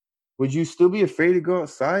 would you still be afraid to go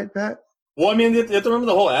outside, Pat? Well, I mean, you have to remember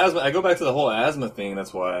the whole asthma. I go back to the whole asthma thing.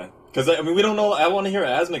 That's why. Because I mean, we don't know. I want to hear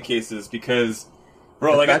asthma cases because,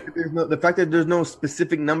 bro, the fact that there's no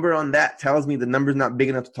specific number on that tells me the number's not big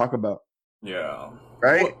enough to talk about. Yeah.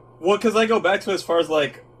 Right. Well, because I go back to as far as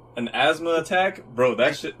like an asthma attack, bro.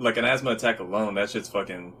 That shit, like an asthma attack alone, that shit's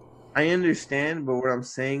fucking. I understand, but what I'm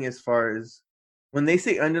saying as far as when they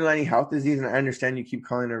say underlying health disease, and I understand you keep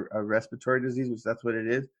calling it a respiratory disease, which that's what it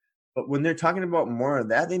is. But when they're talking about more of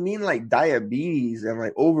that, they mean like diabetes and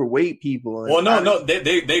like overweight people. Well, no,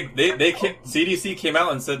 CDC came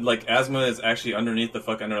out and said like asthma is actually underneath the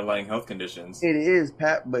fuck underlying health conditions. It is,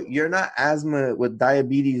 Pat, but you're not asthma with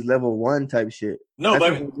diabetes level 1 type shit. No,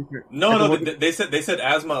 but they said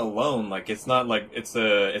asthma alone. Like it's not like it's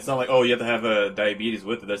not like oh you have to have a diabetes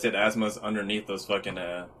with it. They said asthma's underneath those fucking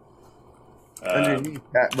underneath,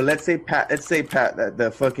 Pat. But let's say Pat that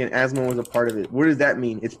the fucking asthma was a part of it. What does that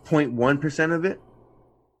mean? It's 0.1% of it.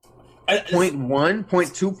 0.1,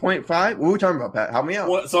 0.2, 0.5. What are we talking about, Pat? Help me out.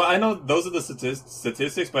 Well, so I know those are the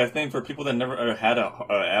statistics, but I think for people that never had a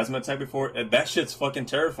asthma attack before, that shit's fucking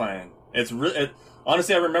terrifying. It's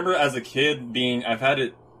honestly, I remember as a kid I've had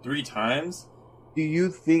it 3 times. Do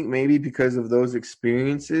you think maybe because of those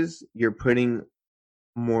experiences, you're putting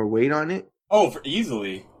more weight on it? Oh,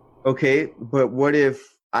 easily. Okay, but what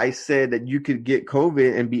if I said that you could get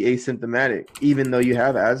COVID and be asymptomatic, even though you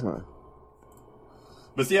have asthma?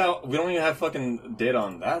 But see, we don't even have fucking data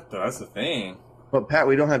on that, though. That's the thing. But Pat,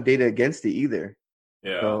 we don't have data against it either.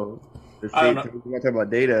 Yeah. So I don't know. We want to talk about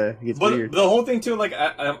data. It gets But weird. the whole thing too, like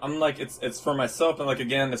I'm like it's for myself, and like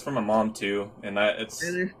again, it's for my mom too, and it's I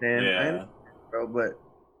understand, yeah. bro. But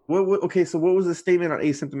what? Okay, so what was the statement on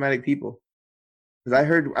asymptomatic people? Because I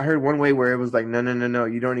heard one way where it was like, no,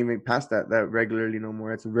 you don't even pass that regularly no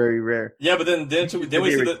more. It's very rare. Yeah, but then we see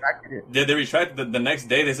retracted it. they retracted the next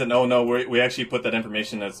day. They said, "Oh no, we actually put that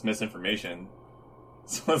information as misinformation."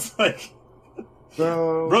 So it's like,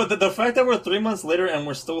 bro, the fact that we're 3 months later and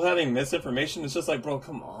we're still having misinformation is just like, bro,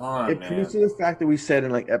 come on, it man. proves to the fact that we said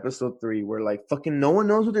in like episode 3, where like fucking no one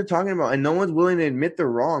knows what they're talking about and no one's willing to admit they're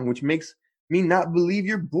wrong, which makes me not believe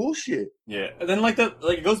your bullshit. Yeah, and then like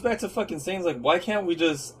it goes back to fucking saying like, why can't we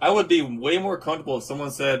just? I would be way more comfortable if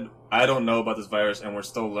someone said, "I don't know about this virus and we're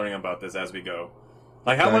still learning about this as we go."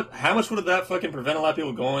 Like how much would that fucking prevent a lot of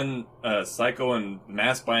people going psycho and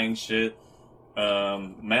mass buying shit,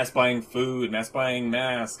 mass buying food, mass buying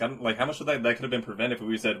masks? Like how much would that could have been prevented if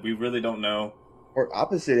we said we really don't know? Or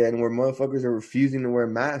opposite end, where motherfuckers are refusing to wear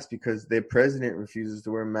masks because their president refuses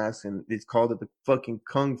to wear masks, and it's called it the fucking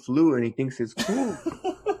Kung flu, and he thinks it's cool.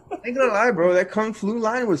 I ain't gonna lie, bro. That Kung flu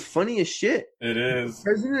line was funny as shit. It is. The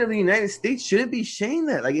president of the United States shouldn't be saying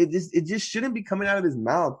that. Like, it just shouldn't be coming out of his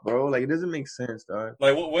mouth, bro. Like, it doesn't make sense, dog.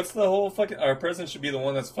 Like, what's the whole fucking? Our president should be the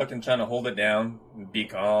one that's fucking trying to hold it down, and be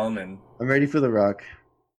calm, and. I'm ready for The Rock.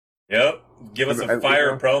 Yep, give us a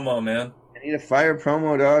fire promo, man. I need a fire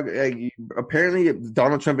promo, dog. Like, apparently,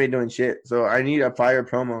 Donald Trump ain't doing shit, so I need a fire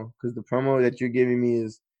promo because the promo that you're giving me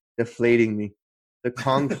is deflating me. The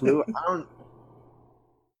Kung flu, I don't.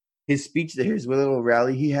 His speech, his little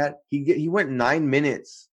rally he had, he went 9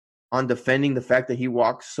 minutes on defending the fact that he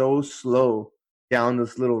walked so slow down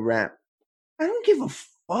this little ramp. I don't give a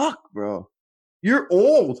fuck, bro. You're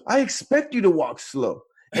old. I expect you to walk slow.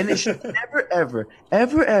 And it should never, ever,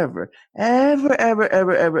 ever, ever, ever, ever, ever,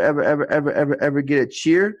 ever, ever, ever, ever, ever, ever get a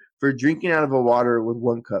cheer for drinking out of a water with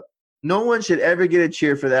 1 cup. No one should ever get a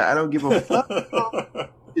cheer for that. I don't give a fuck.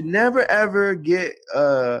 Should never, ever get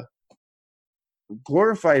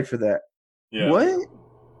glorified for that. Yeah. What?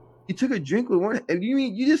 You took a drink with one. And you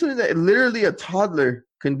mean you just something that literally a toddler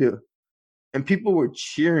can do, and people were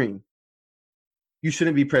cheering. You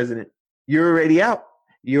shouldn't be president. You're already out.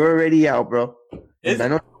 You're already out, bro. I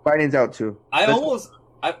know Biden's out too.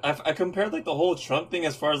 I compared like the whole Trump thing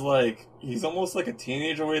as far as like he's almost like a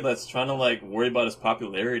teenager way that's trying to like worry about his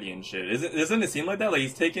popularity and shit. Doesn't it seem like that? Like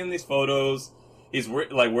he's taking these photos. He's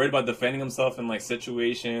worried about defending himself in like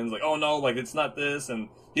situations. Like, oh no, like it's not this, and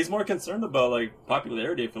he's more concerned about like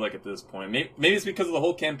popularity. I feel like at this point, maybe it's because of the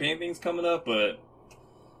whole campaign thing's coming up, but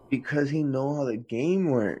because he knows how the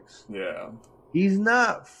game works. Yeah, he's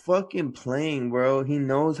not fucking playing, bro. He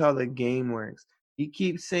knows how the game works. He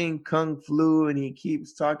keeps saying Kung flu, and he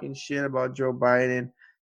keeps talking shit about Joe Biden.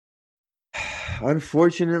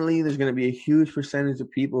 Unfortunately, there's going to be a huge percentage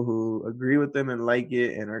of people who agree with them and like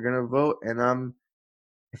it and are going to vote. And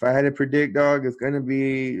if I had to predict, dog, it's going to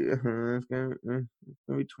be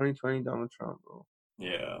 2020 Donald Trump, bro.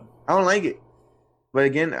 Yeah. I don't like it. But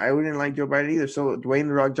again, I wouldn't like Joe Biden either. So Dwayne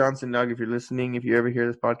The Rock Johnson, dog, if you're listening, if you ever hear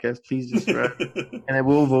this podcast, please just and I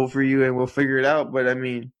will vote for you and we'll figure it out. But I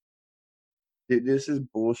mean, this is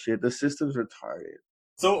bullshit. The system's retarded.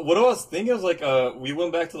 So what I was thinking was like, we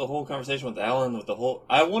went back to the whole conversation with Alan with the whole.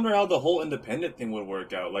 I wonder how the whole independent thing would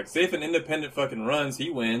work out. Like, say if an independent fucking runs, he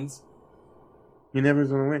wins. He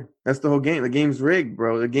never's gonna win. That's the whole game. The game's rigged,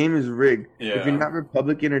 bro. The game is rigged. Yeah. If you're not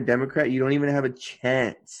Republican or Democrat, you don't even have a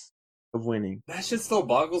chance of winning. That shit still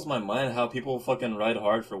boggles my mind. How people fucking ride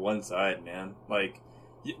hard for one side, man. Like,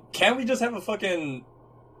 can't we just have a fucking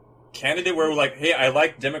candidate where we're like, hey, I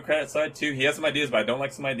like Democrat side too. He has some ideas, but I don't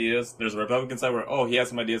like some ideas. There's a Republican side where, oh, he has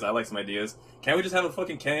some ideas, I like some ideas. Can't we just have a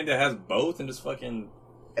fucking candidate that has both and just fucking...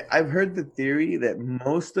 I've heard the theory that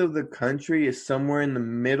most of the country is somewhere in the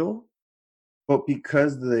middle, but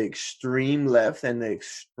because the extreme left and the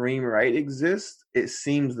extreme right exist, it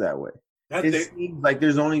seems that way. Seems like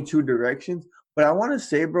there's only 2 directions. But I want to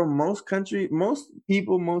say, bro, most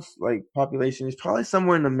people, most like population is probably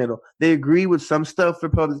somewhere in the middle. They agree with some stuff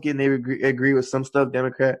Republican, they agree with some stuff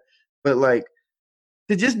Democrat. But like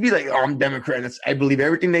to just be like, oh, I'm Democrat, I believe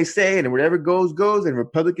everything they say, and whatever goes, and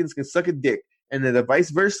Republicans can suck a dick, and then the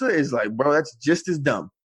vice versa is like, bro, that's just as dumb.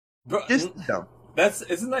 Bro, just dumb.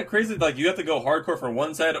 Isn't that crazy? Like you have to go hardcore for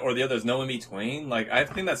one side or the other. There's no in between. Like I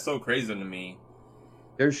think that's so crazy to me.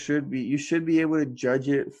 You should be able to judge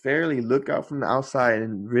it fairly, look out from the outside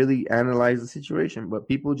and really analyze the situation. But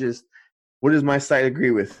people just, what does my side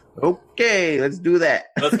agree with? Okay, let's do that.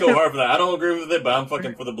 Let's go hard for that. I don't agree with it, but I'm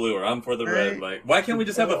fucking for the blue or I'm for the red. Like, why can't we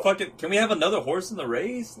just have can we have another horse in the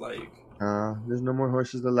race? Like, There's no more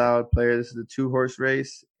horses allowed, player. This is a 2-horse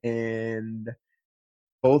race, and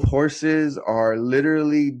both horses are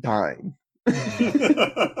literally dying.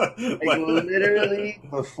 Like literally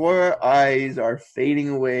before our eyes are fading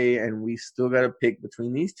away, and we still got to pick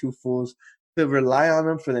between these two fools to rely on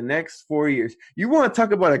them for the next 4 years. You want to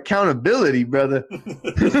talk about accountability, brother?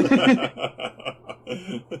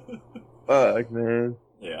 Fuck, man.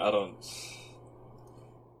 Yeah, I don't.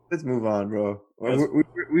 Let's move on, bro.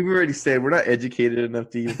 We've already said we're not educated enough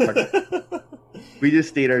to even talk. We just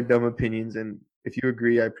state our dumb opinions, and if you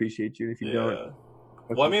agree, I appreciate you. And if you don't,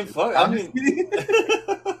 well, I mean, fuck. I mean,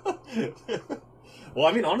 well,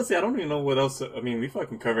 I mean, honestly, I don't even know what else. I mean, we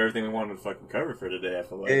fucking cover everything we wanted to fucking cover for today. I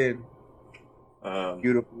feel like. And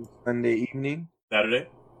beautiful Sunday evening.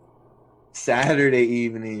 Saturday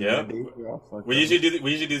evening. Yeah. We usually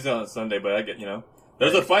do this on Sunday, but I get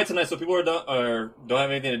there's a fight tonight, so people don't have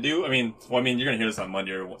anything to do. I mean, you're gonna hear this on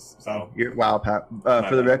Monday or so. Wow, Pat.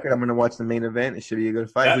 For the record, I'm gonna watch the main event. It should be a good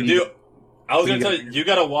fight. I was gonna tell you, you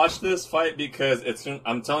gotta watch this fight because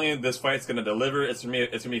I'm telling you, this fight's gonna deliver. It's gonna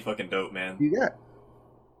be fucking dope, man. You got?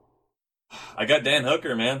 I got Dan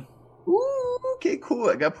Hooker, man. Ooh, okay, cool.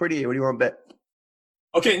 I got Portier. What do you want to bet?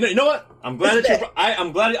 Okay, no, you know what? I'm glad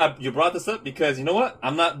that you brought this up because you know what?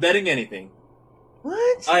 I'm not betting anything.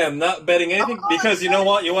 What? I am not betting anything because you know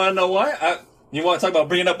what? You want to know why? You want to talk about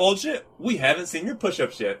bringing up old shit? We haven't seen your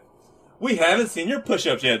push-ups yet. We haven't seen your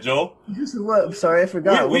push-ups yet, Joel. What? I'm sorry, I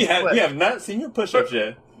forgot. We have not seen your push-ups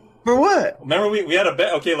yet. For what? Remember we had a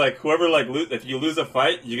bet. Okay, like whoever if you lose a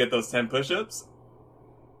fight, you get those 10 push-ups.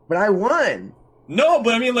 But I won. No,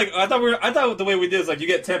 but I mean, like I thought the way we did is like you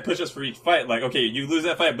get 10 push-ups for each fight. Like, okay, you lose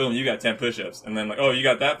that fight, boom, you got 10 push-ups, and then like, oh, you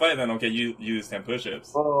got that fight, then okay, you use 10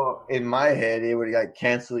 push-ups. Well, in my head, it would like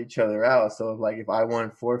cancel each other out. So like, if I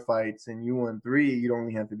won 4 fights and you won 3, you'd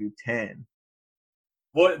only have to do 10.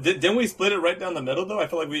 Well, didn't we split it right down the middle though? I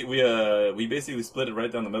feel like we basically split it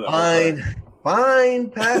right down the middle. Fine,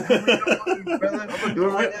 Pat. I'm gonna do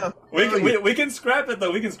it right now. We can scrap it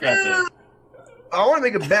though. We can scrap it. I want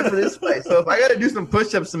to make a bet for this fight. So if I got to do some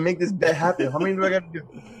push-ups to make this bet happen, how many do I got to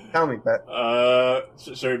do? Tell me, Pat.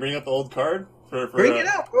 Should we bring up the old card? Bring it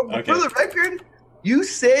out, bro. Okay. For the record, you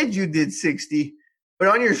said you did 60, but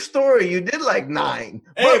on your story you did like 9.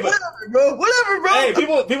 Hey, whatever, bro. Hey,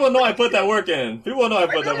 people know I put that work in. People know I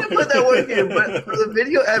put that work in. But for the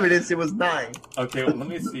video evidence, it was 9. Okay, well, let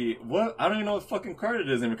me see. What? I don't even know what fucking card it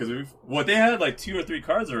is in because they had like 2 or 3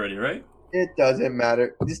 cards already, right? It doesn't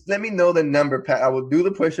matter. Just let me know the number, Pat. I will do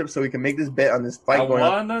the push-ups so we can make this bet on this fight. I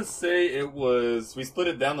wanna say it was. We split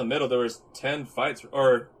it down the middle. There was 10 fights,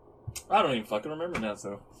 or I don't even fucking remember now.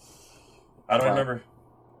 So I don't remember.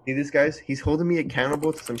 See this, guys? He's holding me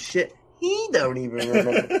accountable to some shit he don't even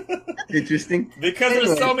remember. Interesting. Because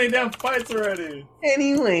there's so many damn fights already.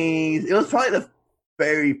 Anyways, it was probably the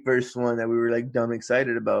very first one that we were like dumb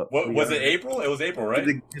excited about. What was it? April? It was April, right?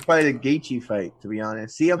 It's probably the Gaethje fight, to be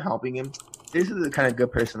honest. See, I'm helping him. This is the kind of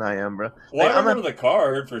good person I am, bro. Well, I remember the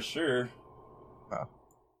card for sure. Wow.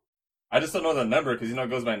 I just don't know the number because it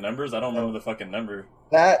goes by numbers. I don't remember the fucking number.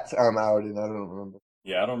 That I'm out and I don't remember.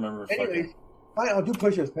 Yeah, I don't remember. Anyways, fine, I'll do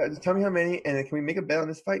push-ups. Just tell me how many, and then can we make a bet on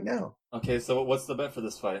this fight now? Okay, so what's the bet for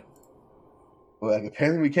this fight? Well, like,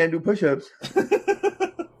 apparently we can't do push-ups.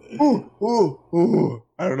 Ooh.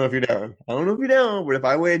 I don't know if you're down. But if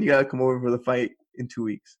I win, you gotta come over for the fight in 2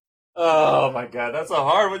 weeks. Oh my god, that's a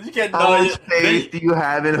hard one. You can't. How much faith do you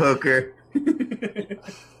have in Hooker?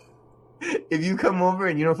 If you come over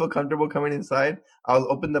and you don't feel comfortable coming inside, I'll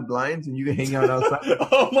open the blinds and you can hang out outside.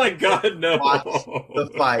 Oh my god, no! Watch the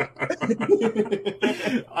fight.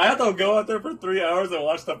 I have to go out there for 3 hours and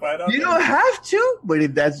watch the fight. You don't have to, but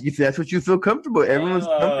if that's what you feel comfortable, everyone's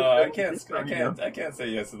comfortable. I can't say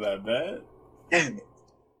yes to that bet. Damn it!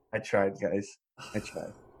 I tried, guys.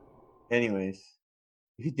 Anyways.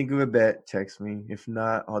 If you think of a bet, text me. If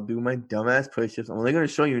not, I'll do my dumbass push-ups. I'm only going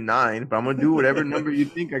to show you 9, but I'm going to do whatever number you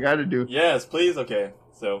think I got to do. Yes, please. Okay.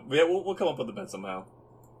 So, yeah, we'll come up with a bet somehow.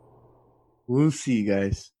 We'll see,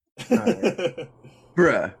 guys. Right.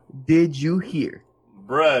 Bruh, did you hear?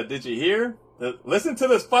 Listen to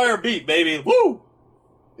this fire beat, baby. Woo!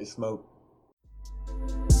 It's smoke.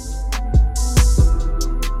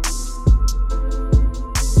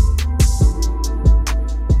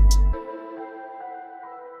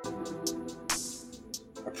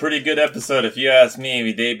 Pretty good episode if you ask me.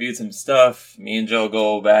 We debuted some stuff. Me and Joe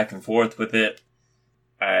go back and forth with it.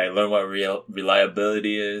 I learned what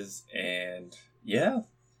reliability is, and yeah,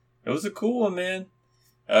 it was a cool one, man.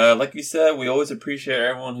 Like we said, we always appreciate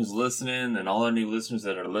everyone who's listening and all our new listeners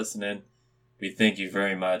that are listening. We thank you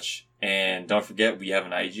very much. And don't forget, we have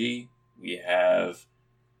an IG. We have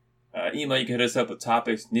Email, you can hit us up with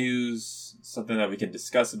topics, news, something that we can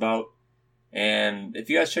discuss about. And if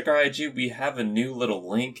you guys check our IG, we have a new little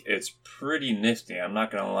link. It's pretty nifty, I'm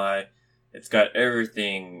not going to lie. It's got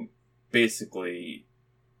everything basically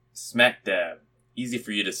smack dab. Easy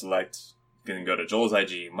for you to select. You can go to Joel's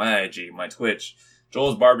IG, my Twitch,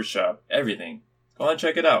 Joel's Barbershop, everything. Go and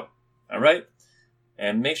check it out. Alright?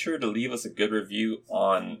 And make sure to leave us a good review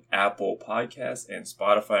on Apple Podcasts and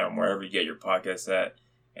Spotify, or wherever you get your podcasts at.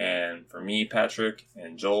 And for me, Patrick,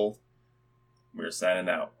 and Joel, we're signing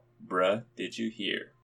out. Bruh, did you hear?